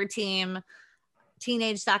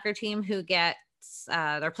teenage soccer team who gets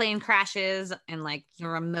their plane crashes in like the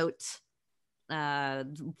remote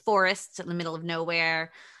forests in the middle of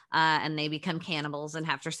nowhere, and they become cannibals and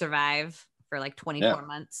have to survive for like 24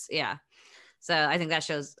 months. Yeah. So I think that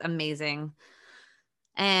show's amazing.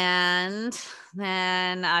 And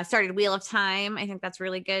then I started Wheel of Time. I think that's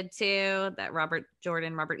really good too. That Robert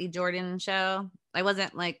E. Jordan show. I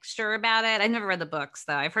wasn't like sure about it. I never read the books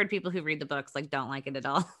though. I've heard people who read the books like don't like it at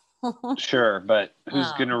all. Sure, but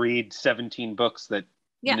who's going to read 17 books that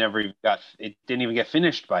it didn't even get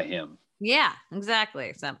finished by him? Yeah,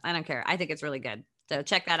 exactly. So I don't care. I think it's really good. So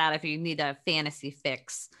check that out if you need a fantasy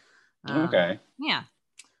fix. Okay. Yeah.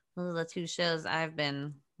 Those are the two shows I've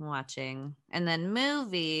been watching. And then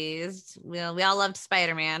movies. We all loved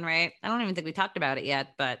Spider-Man, right? I don't even think we talked about it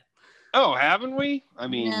yet, but. Oh, haven't we? I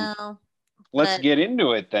mean, no, let's get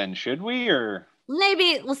into it then, should we? Or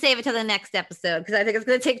maybe we'll save it to the next episode because I think it's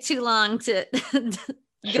going to take too long to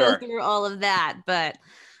go through all of that. But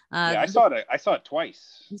I saw it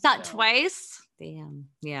twice. You saw it twice? Damn.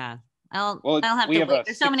 Yeah. I'll have to wait.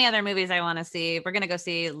 There's so many other movies I want to see. We're going to go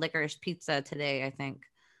see Licorice Pizza today, I think.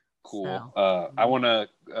 Cool. So. I want to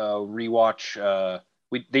rewatch.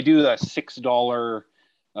 They do a $6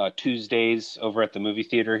 Tuesdays over at the movie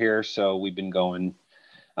theater here, so we've been going.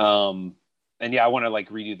 And yeah, I want to like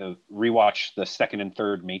rewatch the second and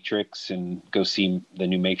third Matrix and go see the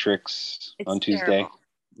new Matrix on Tuesday. Terrible.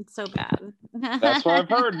 It's so bad. That's what I've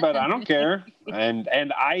heard, but I don't care. And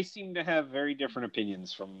I seem to have very different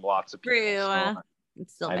opinions from lots of people. True. So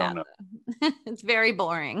it's still I bad. don't know. It's very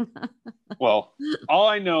boring. Well, all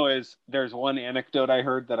I know is there's one anecdote I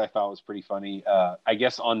heard that I thought was pretty funny. I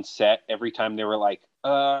guess on set, every time they were like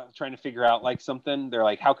trying to figure out like something, they're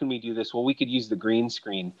like, how can we do this? Well, we could use the green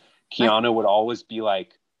screen. Keanu would always be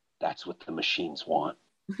like, that's what the machines want.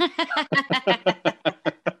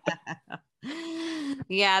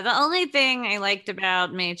 Yeah, the only thing I liked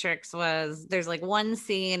about Matrix was there's like one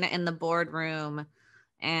scene in the boardroom,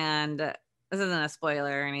 and this isn't a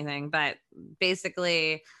spoiler or anything, but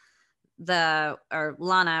basically Lana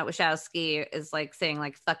Wachowski is like saying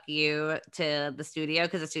like fuck you to the studio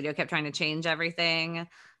because the studio kept trying to change everything,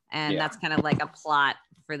 and that's kind of like a plot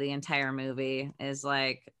for the entire movie is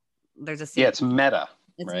like there's a scene. Yeah, it's meta.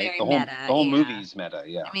 It's right? very meta. The whole movie's meta.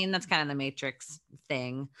 Yeah. I mean, that's kind of the Matrix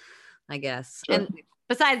thing, I guess. Sure. And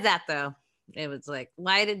besides that, though, it was like,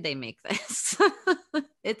 why did they make this?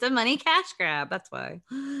 It's a money cash grab. That's why.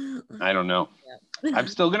 I don't know. Yeah. I'm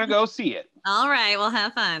still going to go see it. All right. We'll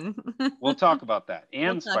have fun. We'll talk about that.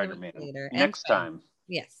 And Spider-Man next time.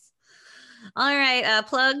 Yes. All right.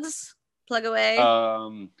 Plugs. Plug away.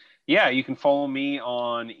 Yeah, you can follow me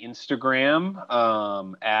on Instagram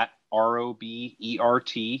at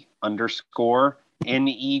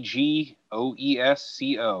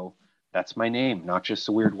ROBERT_NEGOESCO. That's my name, not just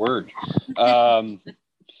a weird word.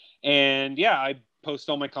 And yeah, I post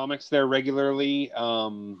all my comics there regularly.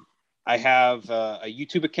 I have a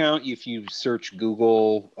YouTube account. If you search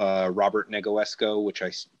Google Robert Negoesco, which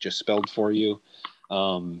I just spelled for you,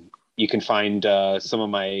 you can find some of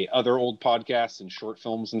my other old podcasts and short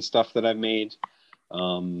films and stuff that I've made.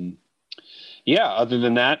 Yeah, other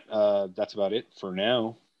than that, that's about it for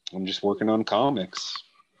now. I'm just working on comics.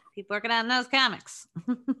 Keep working on those comics.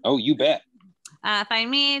 Oh, you bet.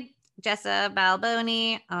 Find me, Jessa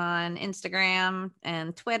Balboni, on Instagram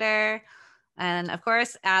and Twitter. And of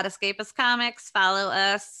course, at Escapist Comics, follow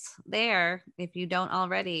us there if you don't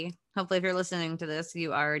already. Hopefully, if you're listening to this,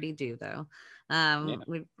 you already do, though.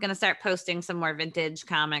 We're going to start posting some more vintage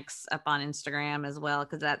comics up on Instagram as well,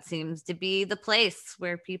 because that seems to be the place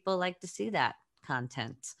where people like to see that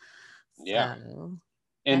content. Yeah. So,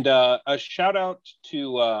 and a shout out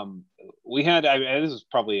to this was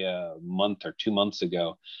probably a month or 2 months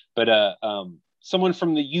ago, but someone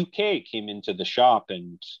from the UK came into the shop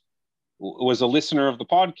and was a listener of the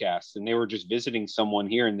podcast, and they were just visiting someone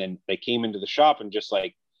here, and then they came into the shop and just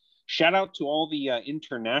like, shout out to all the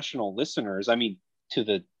international listeners. I mean, to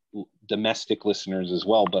the domestic listeners as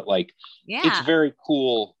well, but like, it's very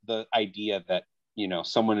cool, the idea that, you know,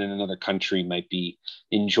 someone in another country might be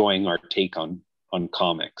enjoying our take on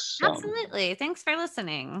comics. Absolutely. Thanks for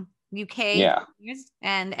listening, UK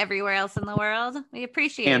and everywhere else in the world. We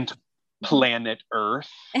appreciate it. And planet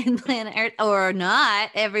Earth. And planet Earth, or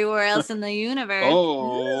not, everywhere else in the universe.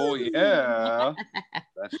 Oh, yeah.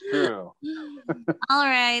 That's true. All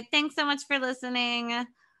right. Thanks so much for listening.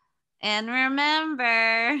 And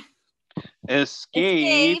remember,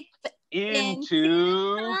 escape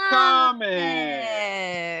into comics.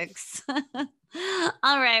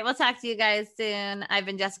 All right. We'll talk to you guys soon. I've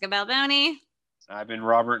been Jessica Balboni. I've been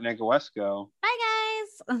Robert Negowesco. Bye,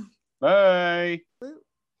 guys. Bye.